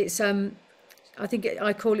this, it's, I think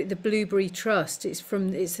I call it the Blueberry Trust. It's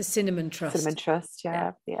the Cinnamon Trust. Cinnamon Trust,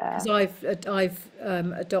 yeah. Because I've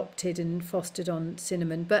adopted and fostered on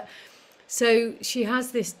Cinnamon. But so she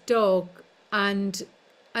has this dog, and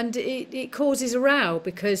it causes a row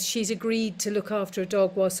because she's agreed to look after a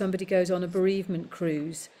dog while somebody goes on a bereavement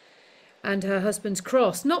cruise, and her husband's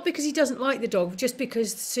cross, not because he doesn't like the dog, just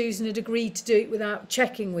because Susan had agreed to do it without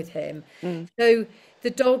checking with him. So the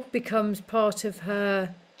dog becomes part of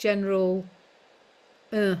her general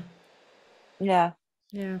Yeah.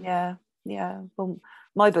 Well,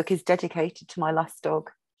 my book is dedicated to my last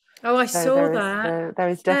dog. Oh, I saw that. There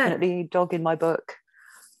is definitely a dog in my book,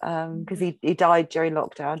 because he died during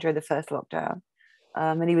lockdown, during the first lockdown,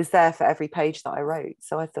 and he was there for every page that I wrote.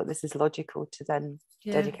 So I thought this is logical to then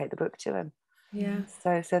dedicate the book to him. Yeah.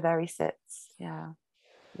 So there he sits. Yeah.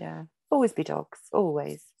 Always be dogs.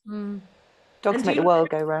 Always. Dogs make the world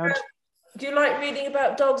go round. Do you like reading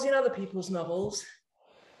about dogs in other people's novels?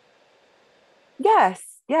 Yes.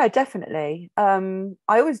 Yeah, definitely. I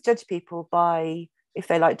always judge people by if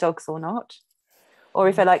they like dogs or not, or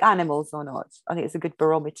if they like animals or not. I think it's a good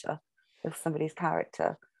barometer of somebody's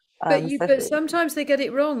character. But sometimes they get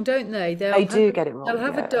it wrong, don't they? They do get it wrong. They'll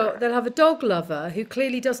have a dog. They'll have a dog lover who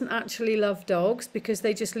clearly doesn't actually love dogs because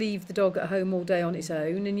they just leave the dog at home all day on its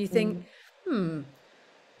own, and you think, I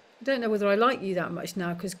don't know whether I like you that much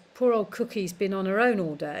now because poor old Cookie's been on her own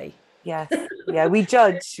all day. Yes. Yeah, we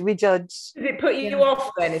judge. Does it put you off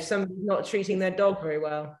then if somebody's not treating their dog very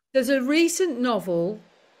well? There's a recent novel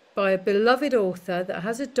by a beloved author that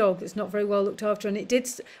has a dog that's not very well looked after, and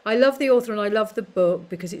I love the author and I love the book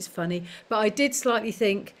because it's funny, but I did slightly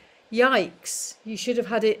think, yikes, you should have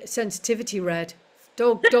had it sensitivity read.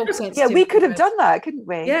 Dog sensitivity. Yeah, we could have done that, couldn't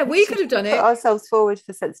we? Yeah, we could have done it. Put ourselves forward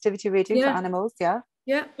for sensitivity reading for animals. Yeah.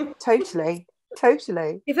 Totally.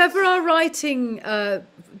 If ever our writing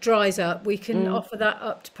dries up, we can offer that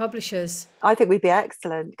up to publishers. I think we'd be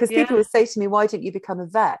excellent, because people would say to me, why don't you become a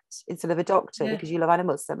vet instead of a doctor because you love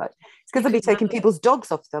animals so much? It's because I'd be taking people's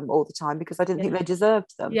dogs off them all the time because I didn't think they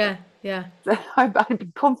deserved them. I'd be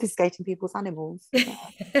confiscating people's animals.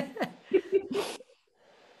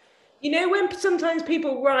 You know, when sometimes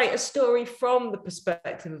people write a story from the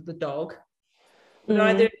perspective of the dog, would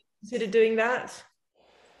either consider doing that?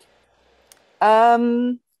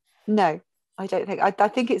 No, I don't think. I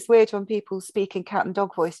think it's weird when people speak in cat and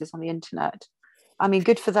dog voices on the internet. I mean,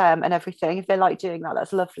 good for them and everything. If they like doing that,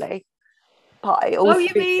 that's lovely. But I also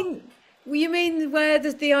you mean where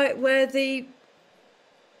they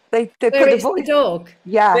put the voice. The dog?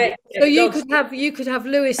 Yeah. So you could have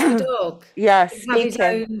Lewis the dog. Yes, have his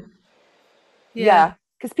own. Yeah.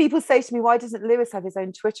 Because people say to me, why doesn't Lewis have his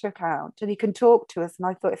own Twitter account and he can talk to us? And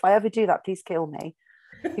I thought, if I ever do that, please kill me.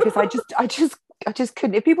 Because I just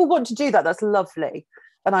couldn't. If people want to do that, that's lovely,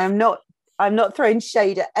 and I'm not throwing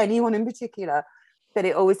shade at anyone in particular, but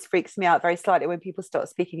it always freaks me out very slightly when people start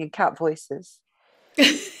speaking in cat voices.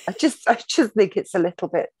 I just think it's a little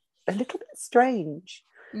bit strange.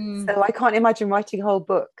 So I can't imagine writing a whole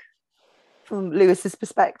book from Lewis's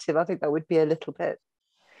perspective. I think that would be a little bit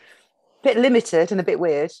limited and a bit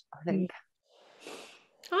weird, I think.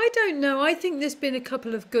 I don't know. I think there's been a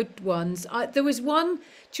couple of good ones. There was one.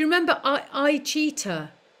 Do you remember? I Cheetah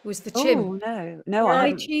was the chimp. Oh no,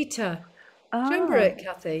 I Cheetah. Do you remember it,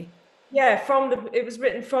 Cathy? Yeah, it was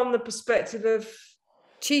written from the perspective of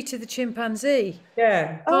Cheetah the chimpanzee.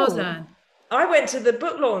 Yeah, Tarzan. I went to the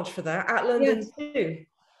book launch for that at London Zoo.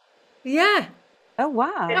 Yeah. Oh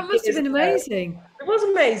wow, that must have been amazing. It was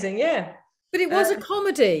amazing, yeah. But it was a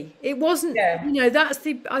comedy. It wasn't, you know,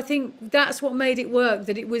 I think that's what made it work,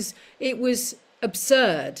 that it was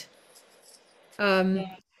absurd.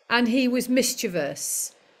 And he was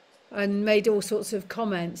mischievous and made all sorts of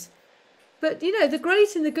comments. But you know, the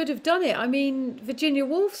great and the good have done it. I mean, Virginia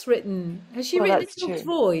Woolf's written. Has she written that's in Dog's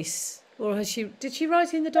true. voice, or has she? Did she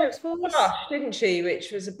write in the Dog's voice? Flash, didn't she?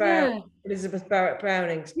 Which was about Elizabeth Barrett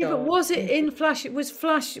Browning's Yeah, but dog. was it in Flash? It was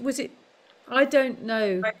Flash. Was it? I don't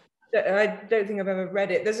know. I don't think I've ever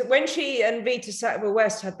read it. There's when she and Vita Sackville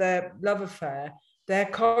West had their love affair. Their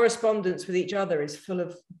correspondence with each other is full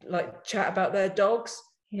of like chat about their dogs.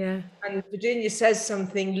 Yeah. And Virginia says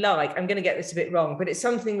something like, I'm going to get this a bit wrong, but it's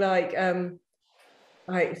something like her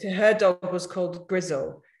dog was called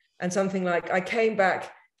Grizzle, and something like, I came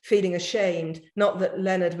back feeling ashamed, not that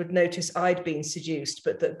Leonard would notice I'd been seduced,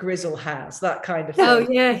 but that Grizzle has, that kind of thing. Oh,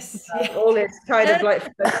 yes. All this kind of like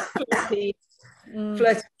flirty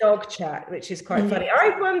dog chat, which is quite funny.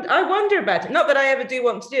 I wonder about it. Not that I ever do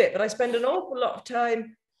want to do it, but I spend an awful lot of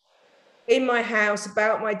time in my house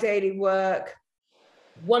about my daily work,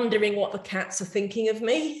 wondering what the cats are thinking of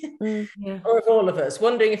me, or of all of us,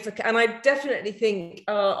 wondering if and I definitely think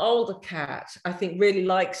our older cat, I think, really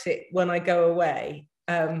likes it when I go away.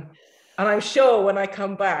 And I'm sure when I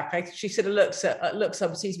come back, she sort of looks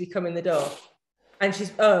up, sees me come in the door, and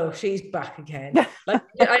she's back again. Like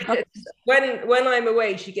when I'm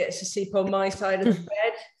away, she gets to sleep on my side of the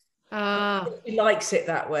bed. She likes it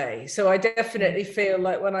that way. So I definitely feel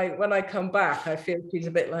like when I come back, I feel she's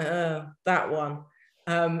a bit like, oh, that one.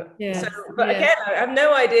 Again, I have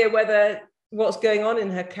no idea what's going on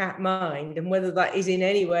in her cat mind, and whether that is in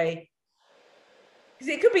any way,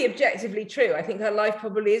 because it could be objectively true. I think her life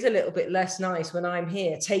probably is a little bit less nice when I'm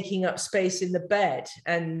here, taking up space in the bed,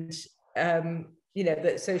 and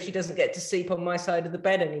that so she doesn't get to sleep on my side of the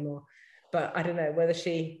bed anymore. But I don't know whether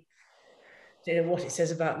she, what it says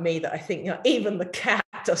about me, that I think even the cat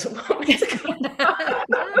doesn't want me to come back.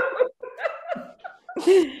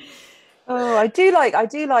 Oh, I do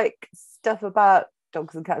like stuff about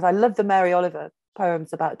dogs and cats. I love the Mary Oliver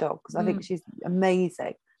poems about dogs. I think she's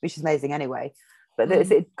amazing. She's amazing anyway. But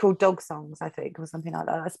it's called Dog Songs, I think, or something like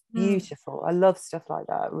that. That's beautiful. I love stuff like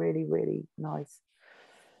that. Really, really nice.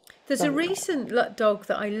 There's a recent dog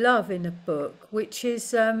that I love in a book, which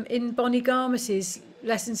is in Bonnie Garmus's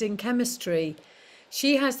Lessons in Chemistry.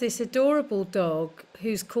 She has this adorable dog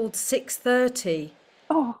who's called 630.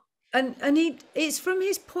 Oh. And it's from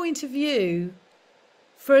his point of view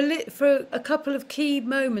for a couple of key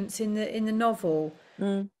moments in the novel,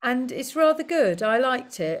 and it's rather good. I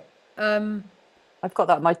liked it. I've got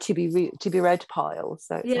that in my to be read pile.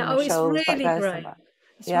 So it's on the shelves it's really great. Somewhere.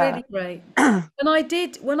 It's really great. And I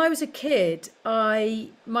did, when I was a kid,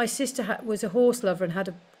 my sister was a horse lover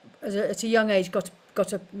and at a young age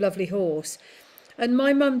got a lovely horse, and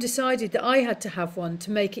my mum decided that I had to have one to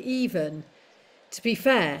make it even, to be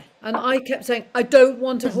fair. And I kept saying, I don't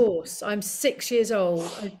want a horse. I'm 6 years old.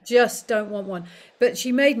 I just don't want one. But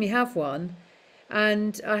she made me have one.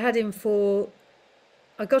 And I got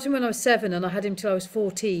him when I was 7, and I had him till I was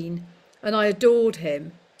 14. And I adored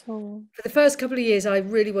him. Oh. For the first couple of years, I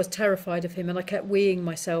really was terrified of him. And I kept weeing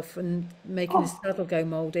myself and making his saddle go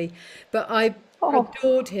mouldy. But I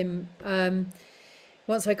adored him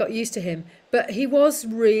once I got used to him. But he was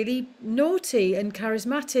really naughty and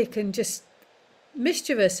charismatic and just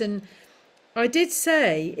mischievous. And I did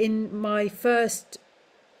say in my first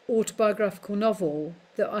autobiographical novel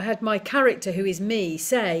that I had my character, who is me,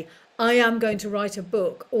 say, I am going to write a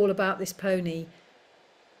book all about this pony.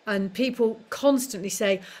 And people constantly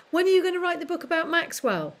say, when are you going to write the book about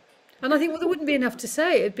Maxwell? And I think, well, there wouldn't be enough to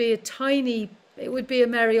say. It would be a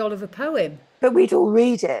Mary Oliver poem. But we'd all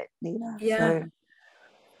read it, Nina. Yeah.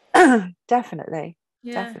 So. Definitely.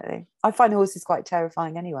 I find horses quite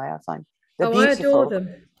terrifying anyway. I find they're beautiful. I adore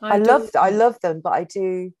them. I love them, but I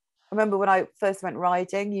remember when I first went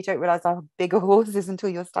riding, you don't realise how big a horse is until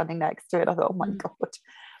you're standing next to it. I thought, oh my God.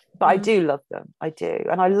 But I do love them. I do.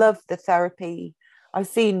 And I love the therapy. I've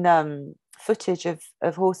seen footage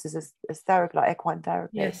of horses as therapy, like equine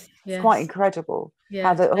therapy. Yes. It's quite incredible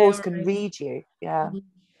how the horse can read you. Yeah.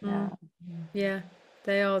 Yeah,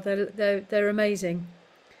 they are. They're amazing.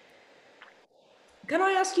 Can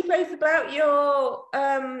I ask you both about your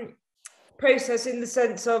process, in the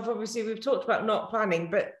sense of, obviously we've talked about not planning,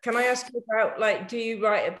 but can I ask you about, like, do you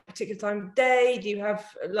write at a particular time of day? Do you have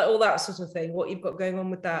like all that sort of thing? What you've got going on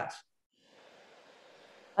with that?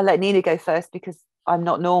 I'll let Nina go first because I'm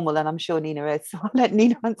not normal, and I'm sure Nina is. So I'll let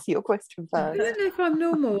Nina answer your question first. I don't know if I'm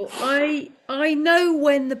normal. I know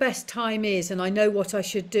when the best time is, and I know what I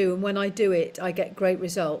should do, and when I do it, I get great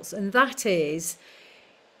results. And that is,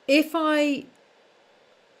 if I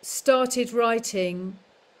started writing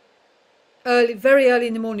very early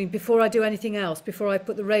in the morning, before I do anything else, before I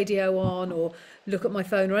put the radio on or look at my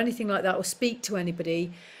phone or anything like that, or speak to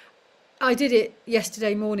anybody, I did it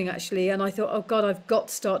yesterday morning actually, and I thought, oh God, I've got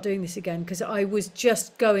to start doing this again because I was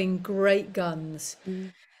just going great guns.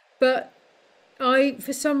 But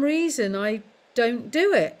for some reason, I don't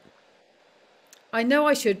do it. I know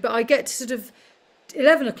I should, but I get to sort of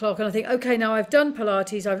 11 o'clock and I think, okay, now I've done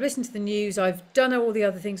Pilates, I've listened to the news, I've done all the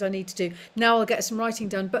other things I need to do. Now I'll get some writing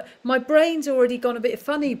done. But my brain's already gone a bit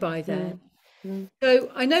funny by then.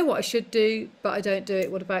 So I know what I should do, but I don't do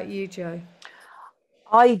it. What about you, Jo?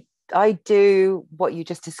 I do what you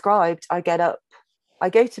just described. I get up, I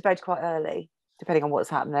go to bed quite early, depending on what's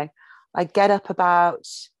happening. I get up about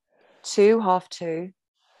 2:30.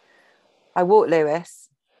 I walk Lewis,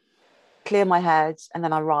 clear my head, and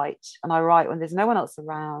then I write. And I write when there's no one else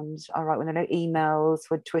around. I write when there are no emails,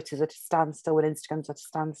 when Twitter's at a standstill, when Instagram's at a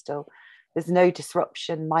standstill. There's no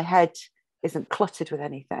disruption. My head isn't cluttered with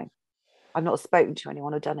anything. I've not spoken to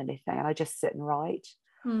anyone or done anything, and I just sit and write.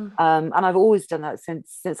 And I've always done that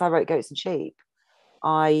since I wrote Goats and Sheep.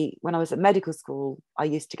 When I was at medical school, I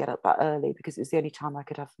used to get up that early because it was the only time I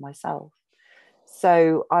could have for myself.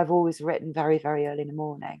 So I've always written very, very early in the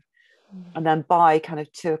morning. And then by kind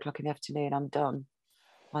of 2 o'clock in the afternoon, I'm done.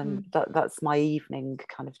 And that's my evening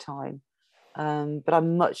kind of time. But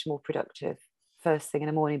I'm much more productive first thing in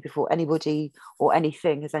the morning before anybody or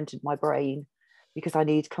anything has entered my brain, because I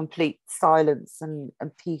need complete silence and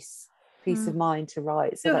peace of mind to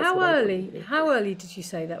write. So that's how early did you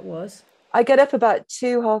say that was? I get up about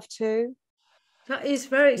 2:30. That is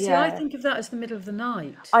very, see, I think of that as the middle of the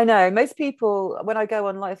night. I know, most people, when I go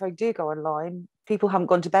online, if I do go online, people haven't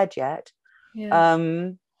gone to bed yet.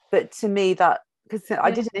 But to me because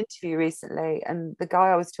I did an interview recently and the guy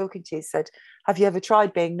I was talking to said, have you ever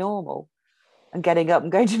tried being normal and getting up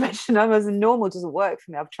and going to bed? And I was, normal doesn't work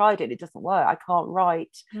for me. I've tried it doesn't work. I can't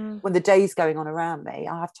write when the day's going on around me.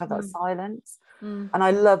 I have to have that silence. And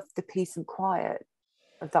I love the peace and quiet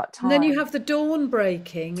of that time. And then you have the dawn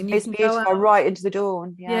breaking and it's beautiful. I write into the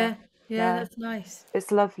dawn. Yeah, that's nice.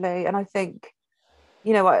 It's lovely. And I think,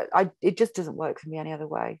 it just doesn't work for me any other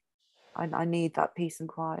way. I need that peace and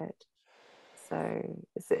quiet. So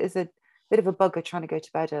it's a bit of a bugger trying to go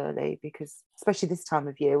to bed early, because especially this time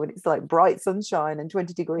of year when it's like bright sunshine and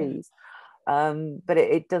 20 degrees. But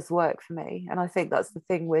it does work for me. And I think that's the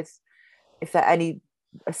thing with, if there are any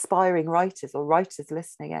aspiring writers or writers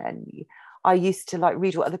listening in, I used to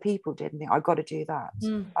read what other people did and think, I've got to do that.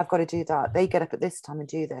 I've got to do that. They get up at this time and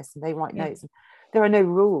do this, and they write notes. And there are no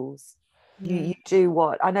rules. You do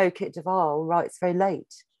what, I know Kit Duvall writes very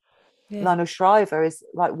late. Lionel Shriver is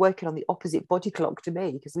working on the opposite body clock to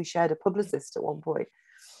me, because we shared a publicist at one point.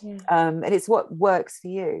 And it's what works for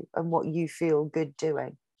you and what you feel good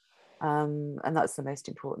doing. And that's the most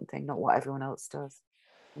important thing, not what everyone else does,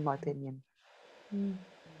 in my opinion.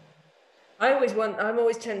 I'm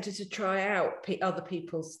always tempted to try out other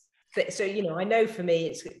people's so I know for me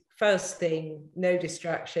it's first thing, no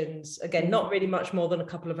distractions, again, not really much more than a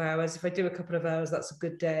couple of hours. If I do a couple of hours, that's a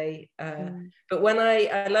good day. But when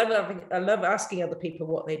I love asking other people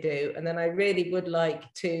what they do, and then I really would I'd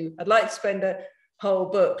like to spend a whole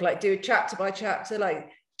book, do a chapter by chapter,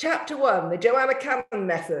 chapter 1, the Joanna Cannon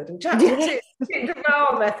method, and chapter 2, the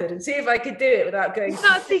memoir method, and see if I could do it without going.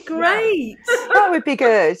 That'd be great. That would be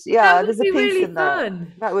good. Yeah, there's a piece really in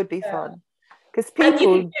fun. That would be fun, because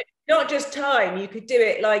people. Not just time, you could do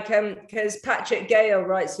it because Patrick Gale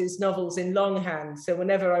writes his novels in longhand. So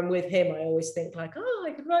whenever I'm with him, I always think I could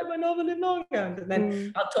write my novel in longhand. And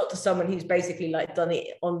then I'll talk to someone who's basically done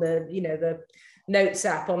it on the, the notes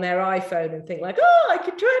app on their iPhone, and think I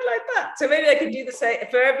could try it like that. So maybe I could do the same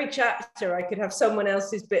for every chapter. I could have someone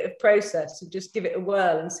else's bit of process and just give it a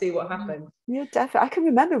whirl and see what happened. Yeah, definitely. I can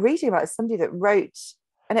remember reading about somebody that wrote,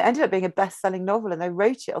 and it ended up being a best-selling novel, and they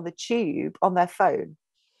wrote it on the tube on their phone.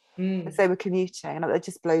 As they were commuting, and it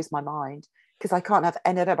just blows my mind, because I can't have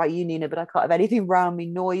I don't know about you, Nina, but I can't have anything around me,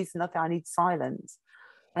 noise, nothing. I need silence.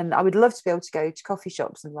 And I would love to be able to go to coffee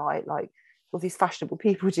shops and write all these fashionable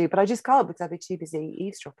people do, but I just can't, because I'd be too busy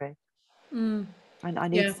eavesdropping. And I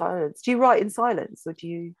need silence. Do you write in silence, or do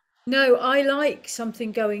you? No, I like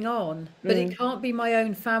something going on, but it can't be my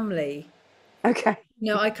own family. Okay.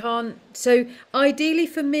 No, I can't. So ideally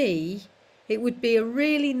for me, it would be a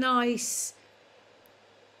really nice,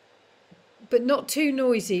 but not too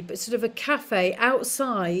noisy, but sort of a cafe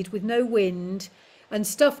outside with no wind and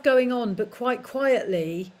stuff going on, but quite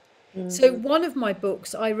quietly. So one of my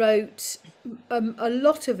books, I wrote a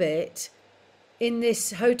lot of it in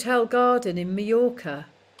this hotel garden in Mallorca.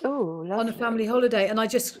 Oh, lovely. On a family holiday. And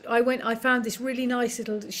I found this really nice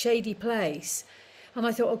little shady place. And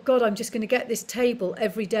I thought, oh God, I'm just going to get this table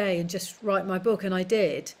every day and just write my book. And I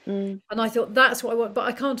did. And I thought, that's what I want, but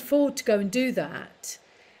I can't afford to go and do that.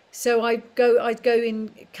 So I'd go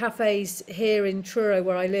in cafes here in Truro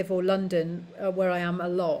where I live, or London where I am a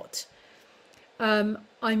lot.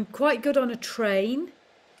 I'm quite good on a train.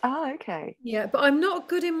 Oh, okay. Yeah, but I'm not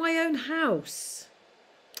good in my own house.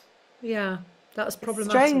 Yeah, that's It's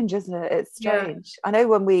problematic. strange, isn't it? It's Yeah. strange. I know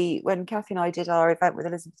when Cathy and I did our event with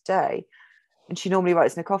Elizabeth Day, and she normally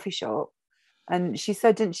writes in a coffee shop, and she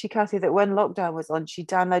said, didn't she, Cathy, that when lockdown was on, she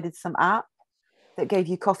downloaded some app that gave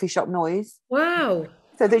you coffee shop noise Wow.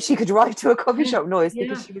 so that she could write to a coffee Yeah, shop noise yeah,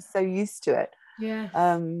 because she was so used to it. yeah,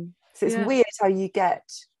 So it's yeah, weird how you get,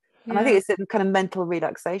 and I think yeah, it's a kind of mental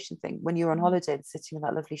relaxation thing when you're on holiday and sitting in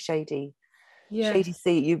that lovely shady yeah.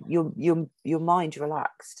 seat. Your mind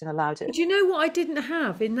relaxed and allowed it. But you know what I didn't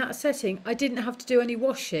have in that setting? I didn't have to do any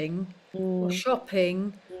washing or Mm,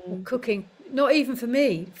 shopping or mm, cooking. Not even for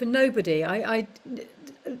me, for nobody. I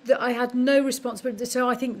had no responsibility. So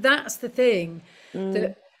I think that's the thing, mm.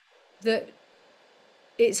 that that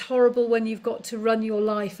it's horrible when you've got to run your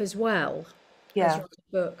life as well as Yeah, write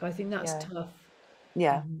a book. I think that's yeah, tough.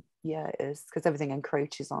 yeah, yeah. It is because everything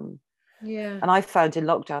encroaches on. Yeah. And I found in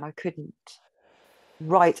lockdown I couldn't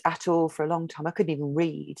write at all for a long time. I couldn't even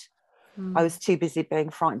read. I was too busy being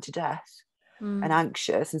frightened to death and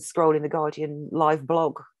anxious and scrolling the Guardian live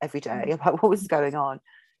blog every day about what was going on.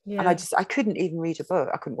 And Yeah. I couldn't even read a book.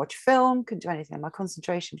 I couldn't watch film, couldn't do anything. My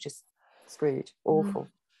concentration was just screwed, awful.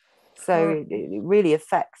 So Horrible. it really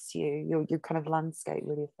affects you. Your kind of landscape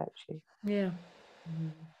really affects you. Yeah.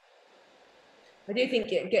 I do think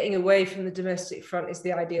getting away from the domestic front is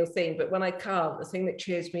the ideal thing, but when I can't, the thing that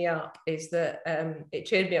cheers me up is that it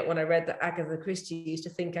cheered me up when I read that Agatha Christie used to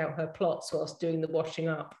think out her plots whilst doing the washing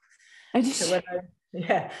up. So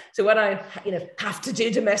when I have to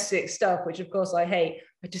do domestic stuff, which of course I hate,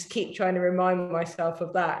 I just keep trying to remind myself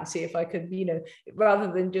of that and see if I could,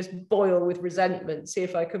 rather than just boil with resentment, see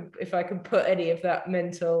if I can put any of that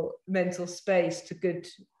mental space to good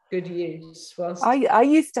use. Whilst I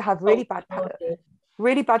used to have really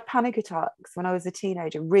bad panic attacks when I was a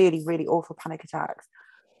teenager, really, really awful panic attacks.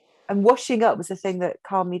 And washing up was the thing that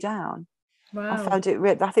calmed me down. Wow. I found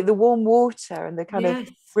it, I think the warm water and the kind of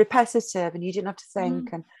repetitive, and you didn't have to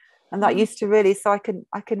think, and that used to really, so I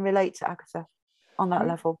can relate to Agatha on that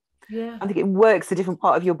level. Yeah. I think it works a different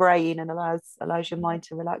part of your brain and allows your mind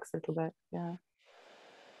to relax a little bit. Yeah.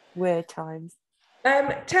 Weird times.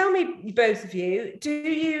 Tell me, both of you, do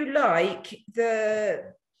you like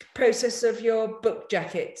the process of your book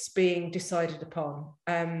jackets being decided upon?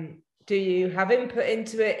 Do you have input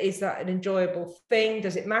into it? Is that an enjoyable thing?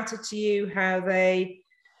 Does it matter to you how they...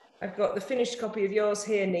 I've got the finished copy of yours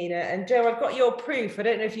here, Nina, and Jo, I've got your proof. I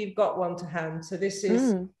don't know if you've got one to hand. So this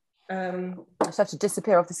is... I just have to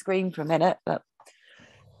disappear off the screen for a minute, but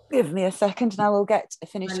give me a second and I will get a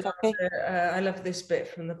finished copy. I love this bit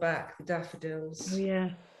from the back, the daffodils. Oh, yeah.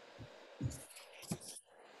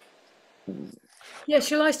 Yeah,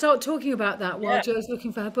 shall I start talking about that while Jo's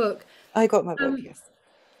looking for her book? I got my book, yes.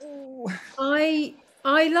 I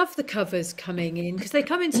love the covers coming in because they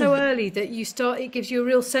come in so early that it gives you a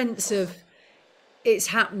real sense of it's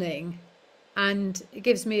happening, and it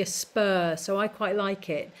gives me a spur, so I quite like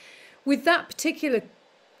it. With that particular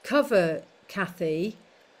cover, Cathy,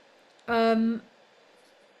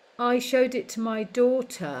 I showed it to my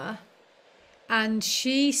daughter and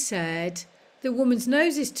she said the woman's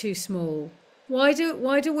nose is too small. Why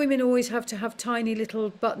do women always have to have tiny little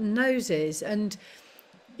button noses? And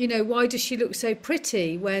why does she look so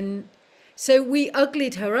pretty so we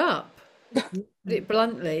uglied her up, put it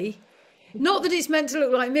bluntly. Not that it's meant to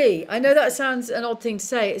look like me. I know that sounds an odd thing to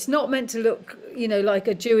say. It's not meant to look, like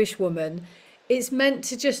a Jewish woman. It's meant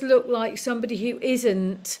to just look like somebody who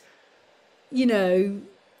isn't, a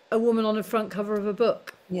woman on the front cover of a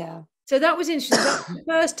book. Yeah. So that was interesting. That's the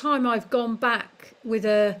first time I've gone back with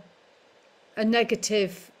a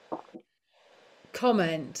negative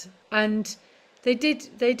comment, and they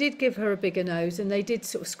did give her a bigger nose, and they did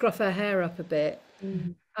sort of scruff her hair up a bit.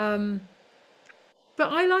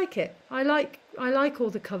 But I like it. I like all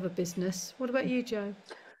the cover business. What about you, Jo?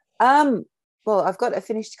 Well, I've got a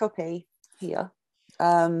finished copy here.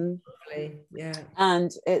 Yeah.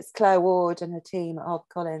 And it's Claire Ward and her team at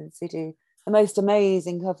HarperCollins who do the most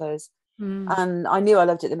amazing covers. And I knew I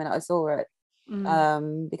loved it the minute I saw it,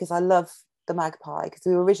 because I love the magpie, because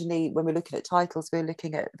we were originally, when we were looking at titles, we were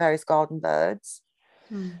looking at various garden birds.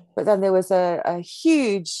 But then there was a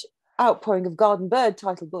huge outpouring of garden bird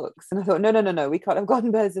title books, and I thought, no, we can't have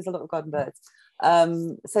garden birds. There's a lot of garden birds.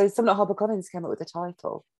 So someone at HarperCollins came up with a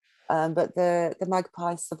title, but the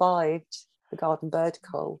magpie survived the garden bird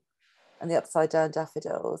cull and the upside down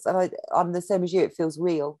daffodils. And I'm the same as you. It feels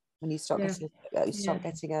real when you start getting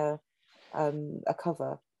a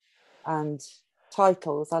cover. And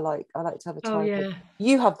titles, I like to have a title. Oh yeah.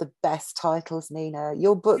 You have the best titles, Nina.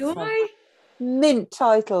 Your books Do have I? mint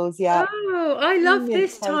titles. Yeah. Oh, I love Mint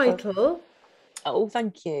this titles. title. Oh,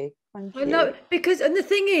 thank you. Thank I you. love because, and the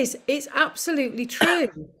thing is, it's absolutely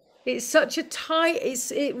true. It's such a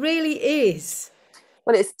it really is.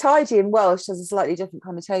 Well, it's tidy in Welsh has a slightly different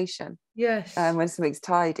connotation. Yes. When something's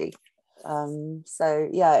tidy. So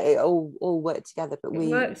yeah, it all worked together. But It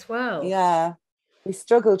works well. Yeah, we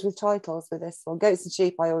struggled with titles with this one. Goats and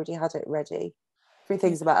Sheep, I already had it ready. 3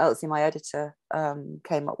 Things About Elsie, my editor,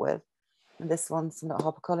 came up with. And this one's from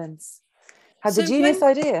HarperCollins. Had the genius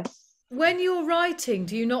idea. When you're writing,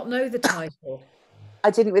 do you not know the title?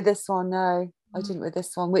 I didn't with this one, no. I didn't with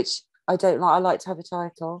this one, which I don't like. I like to have a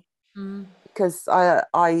title. Because I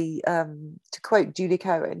to quote Julie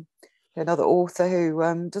Cohen, another author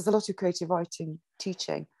who does a lot of creative writing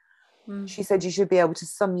teaching, she said you should be able to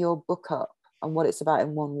sum your book up and what it's about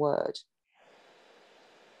in one word.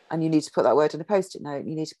 And you need to put that word in a post-it note.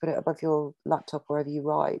 You need to put it above your laptop wherever you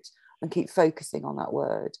write and keep focusing on that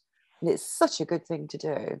word. And it's such a good thing to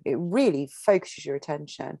do. It really focuses your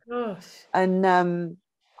attention. Gosh. And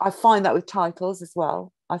I find that with titles as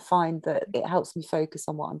well. I find that it helps me focus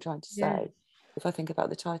on what I'm trying to say if I think about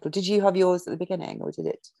the title. Did you have yours at the beginning, or did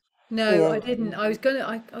it? No, I didn't. I was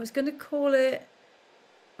gonna call it,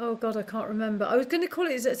 oh God, I can't remember. I was gonna call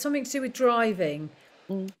it something to do with driving.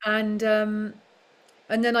 And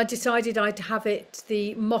then I decided I'd have it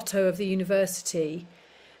the motto of the university.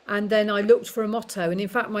 And then I looked for a motto, and in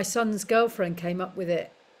fact my son's girlfriend came up with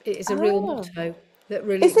it. It is a real motto that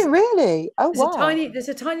really Is it really? Oh wow. There's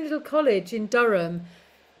a tiny little college in Durham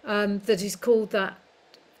that is called that.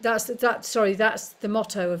 That's the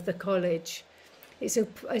motto of the college. It's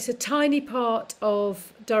a tiny part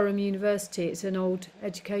of Durham University. It's an old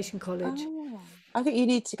education college. I think you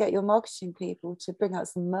need to get your marketing people to bring out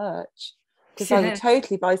some merch, because I would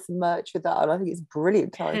totally buy some merch with that, and I think it's a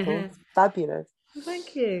brilliant title. It's fabulous. Well,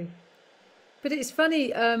 thank you. But it's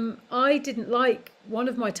funny, I didn't like one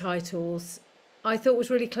of my titles. I thought was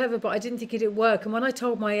really clever, but I didn't think it'd work. And when I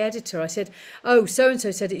told my editor, I said, oh,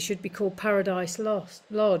 so-and-so said it should be called Paradise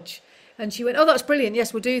Lodge. And she went, oh, that's brilliant.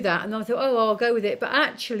 Yes, we'll do that. And I thought, oh, I'll go with it. But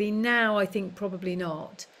actually now I think probably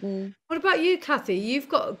not. What about you, Cathy? You've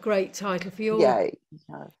got a great title for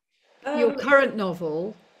your current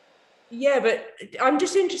novel. Yeah, but I'm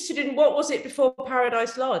just interested in, what was it before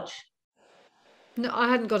Paradise Lodge? No, I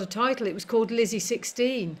hadn't got a title. It was called Lizzie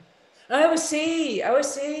 16. Oh, I see.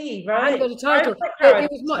 Right. I hadn't got a title.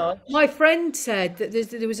 It was my friend said that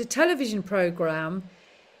there was a television programme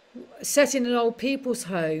set in an old people's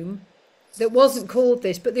home that wasn't called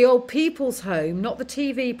this, but the old people's home, not the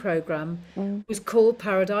TV programme, was called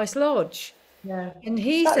Paradise Lodge. Yeah. And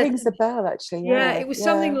he that said... rings a bell, actually. Yeah, it was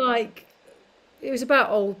something like... It was about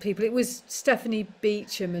old people. It was Stephanie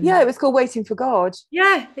Beacham. And it was called Waiting for God.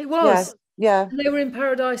 Yeah, it was. Yeah. And they were in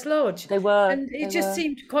Paradise Lodge. They were. And it just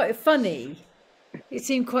seemed quite funny. It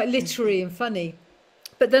seemed quite literary and funny.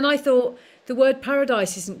 But then I thought the word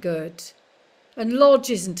paradise isn't good. And lodge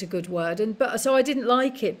isn't a good word. So I didn't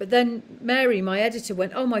like it. But then Mary, my editor,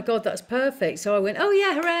 went, oh my God, that's perfect. So I went, oh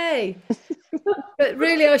yeah, hooray. But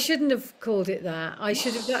really, I shouldn't have called it that.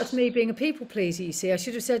 That's me being a people pleaser, you see. I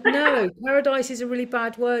should have said, no, paradise is a really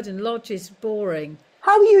bad word and lodge is boring.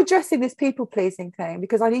 How are you addressing this people pleasing thing?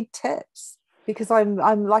 Because I need tips. Because I'm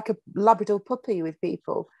like a Labrador puppy with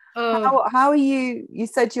people. How are you? You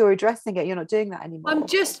said you're addressing it. You're not doing that anymore. I'm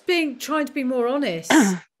just trying to be more honest.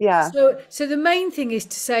 Yeah. So the main thing is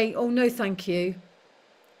to say, oh no, thank you.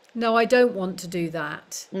 No, I don't want to do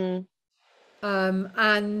that.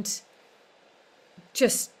 And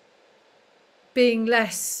just being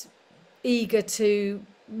less eager to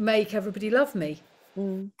make everybody love me.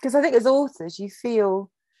 Because I think as authors, you feel,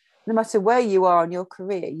 no matter where you are in your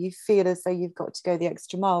career, you feel as though you've got to go the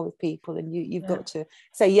extra mile with people, and you've got to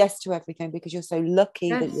say yes to everything, because you're so lucky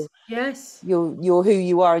that you're who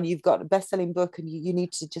you are, and you've got a best-selling book, and you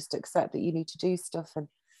need to just accept that you need to do stuff, and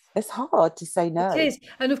it's hard to say no. It is.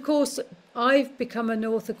 And of course, I've become an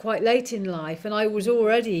author quite late in life, and I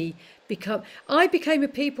became a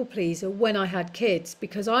people pleaser when I had kids,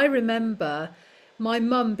 because I remember my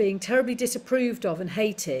mum being terribly disapproved of and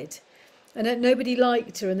hated, and that nobody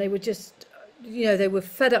liked her, and they were just, they were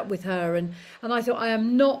fed up with her, and I thought, I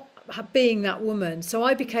am not being that woman. So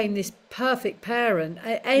I became this perfect parent,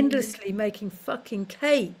 endlessly making fucking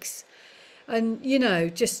cakes, and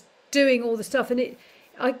just doing all the stuff, and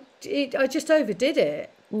I just overdid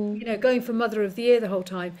it, going for Mother of the Year the whole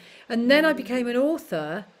time. And then I became an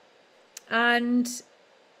author, and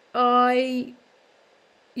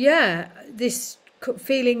this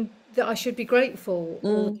feeling that I should be grateful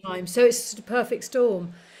all the time. So it's a perfect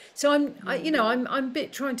storm. So I'm a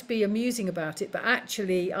bit trying to be amusing about it, but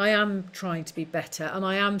actually I am trying to be better, and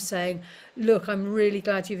I am saying, look, I'm really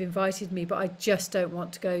glad you've invited me, but I just don't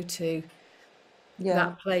want to go to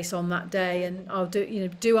that place on that day, and I'll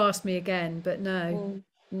do ask me again, but no.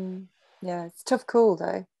 Yeah, it's a tough call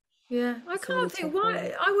though. Yeah, I can't think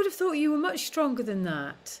why. I would have thought you were much stronger than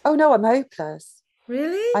that. Oh no, I'm hopeless.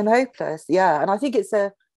 Really? I'm hopeless. Yeah, and I think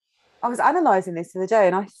I was analysing this the other day,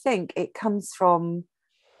 and I think it comes from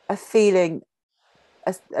a feeling,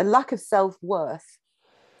 a lack of self-worth,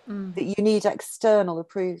 that you need external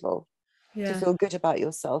approval to feel good about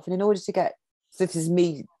yourself. And in order to get, so this is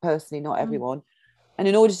me personally, not everyone, and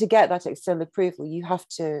in order to get that external approval, you have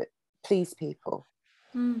to please people.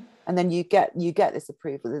 And then you get this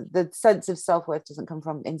approval. The sense of self-worth doesn't come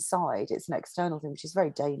from inside, it's an external thing, which is a very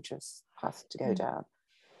dangerous path to go down.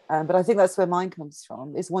 But I think that's where mine comes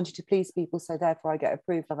from, is wanting to please people, so therefore I get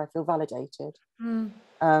approval and I feel validated.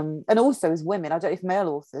 And also as women, I don't know if male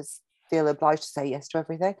authors feel obliged to say yes to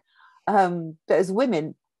everything, but as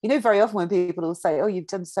women, very often when people will say, oh, you've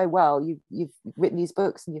done so well, you've written these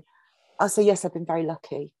books, and I'll say, yes, I've been very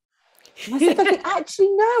lucky. And I say, but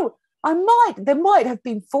actually no, there might have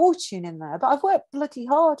been fortune in there, but I've worked bloody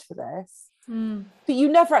hard for this. But you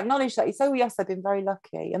never acknowledge that. You say, oh yes, I've been very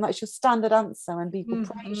lucky, and that's your standard answer when people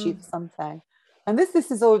praise you for something. And this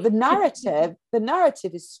is all the narrative. The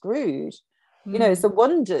narrative is screwed. It's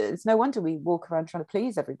it's no wonder we walk around trying to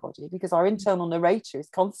please everybody, because our internal narrator is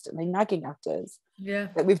constantly nagging at us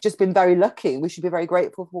that we've just been very lucky, we should be very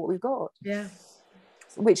grateful for what we've got,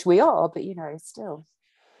 which we are, but still,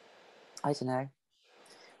 I don't know.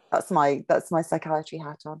 That's my psychiatry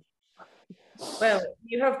hat on. Well,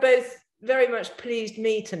 you have both very much pleased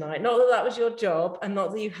me tonight. Not that was your job, and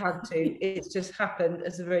not that you had to. It's just happened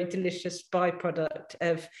as a very delicious byproduct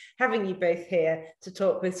of having you both here to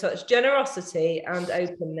talk with such generosity and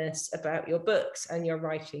openness about your books and your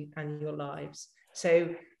writing and your lives.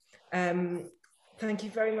 So thank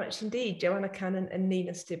you very much indeed, Joanna Cannon and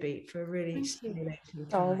Nina Stibbe, for a really stimulating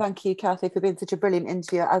time. Oh, thank you, Cathy, for being such a brilliant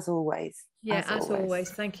interviewer, as always. Yeah, as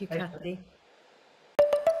always. Thank you, Cathy.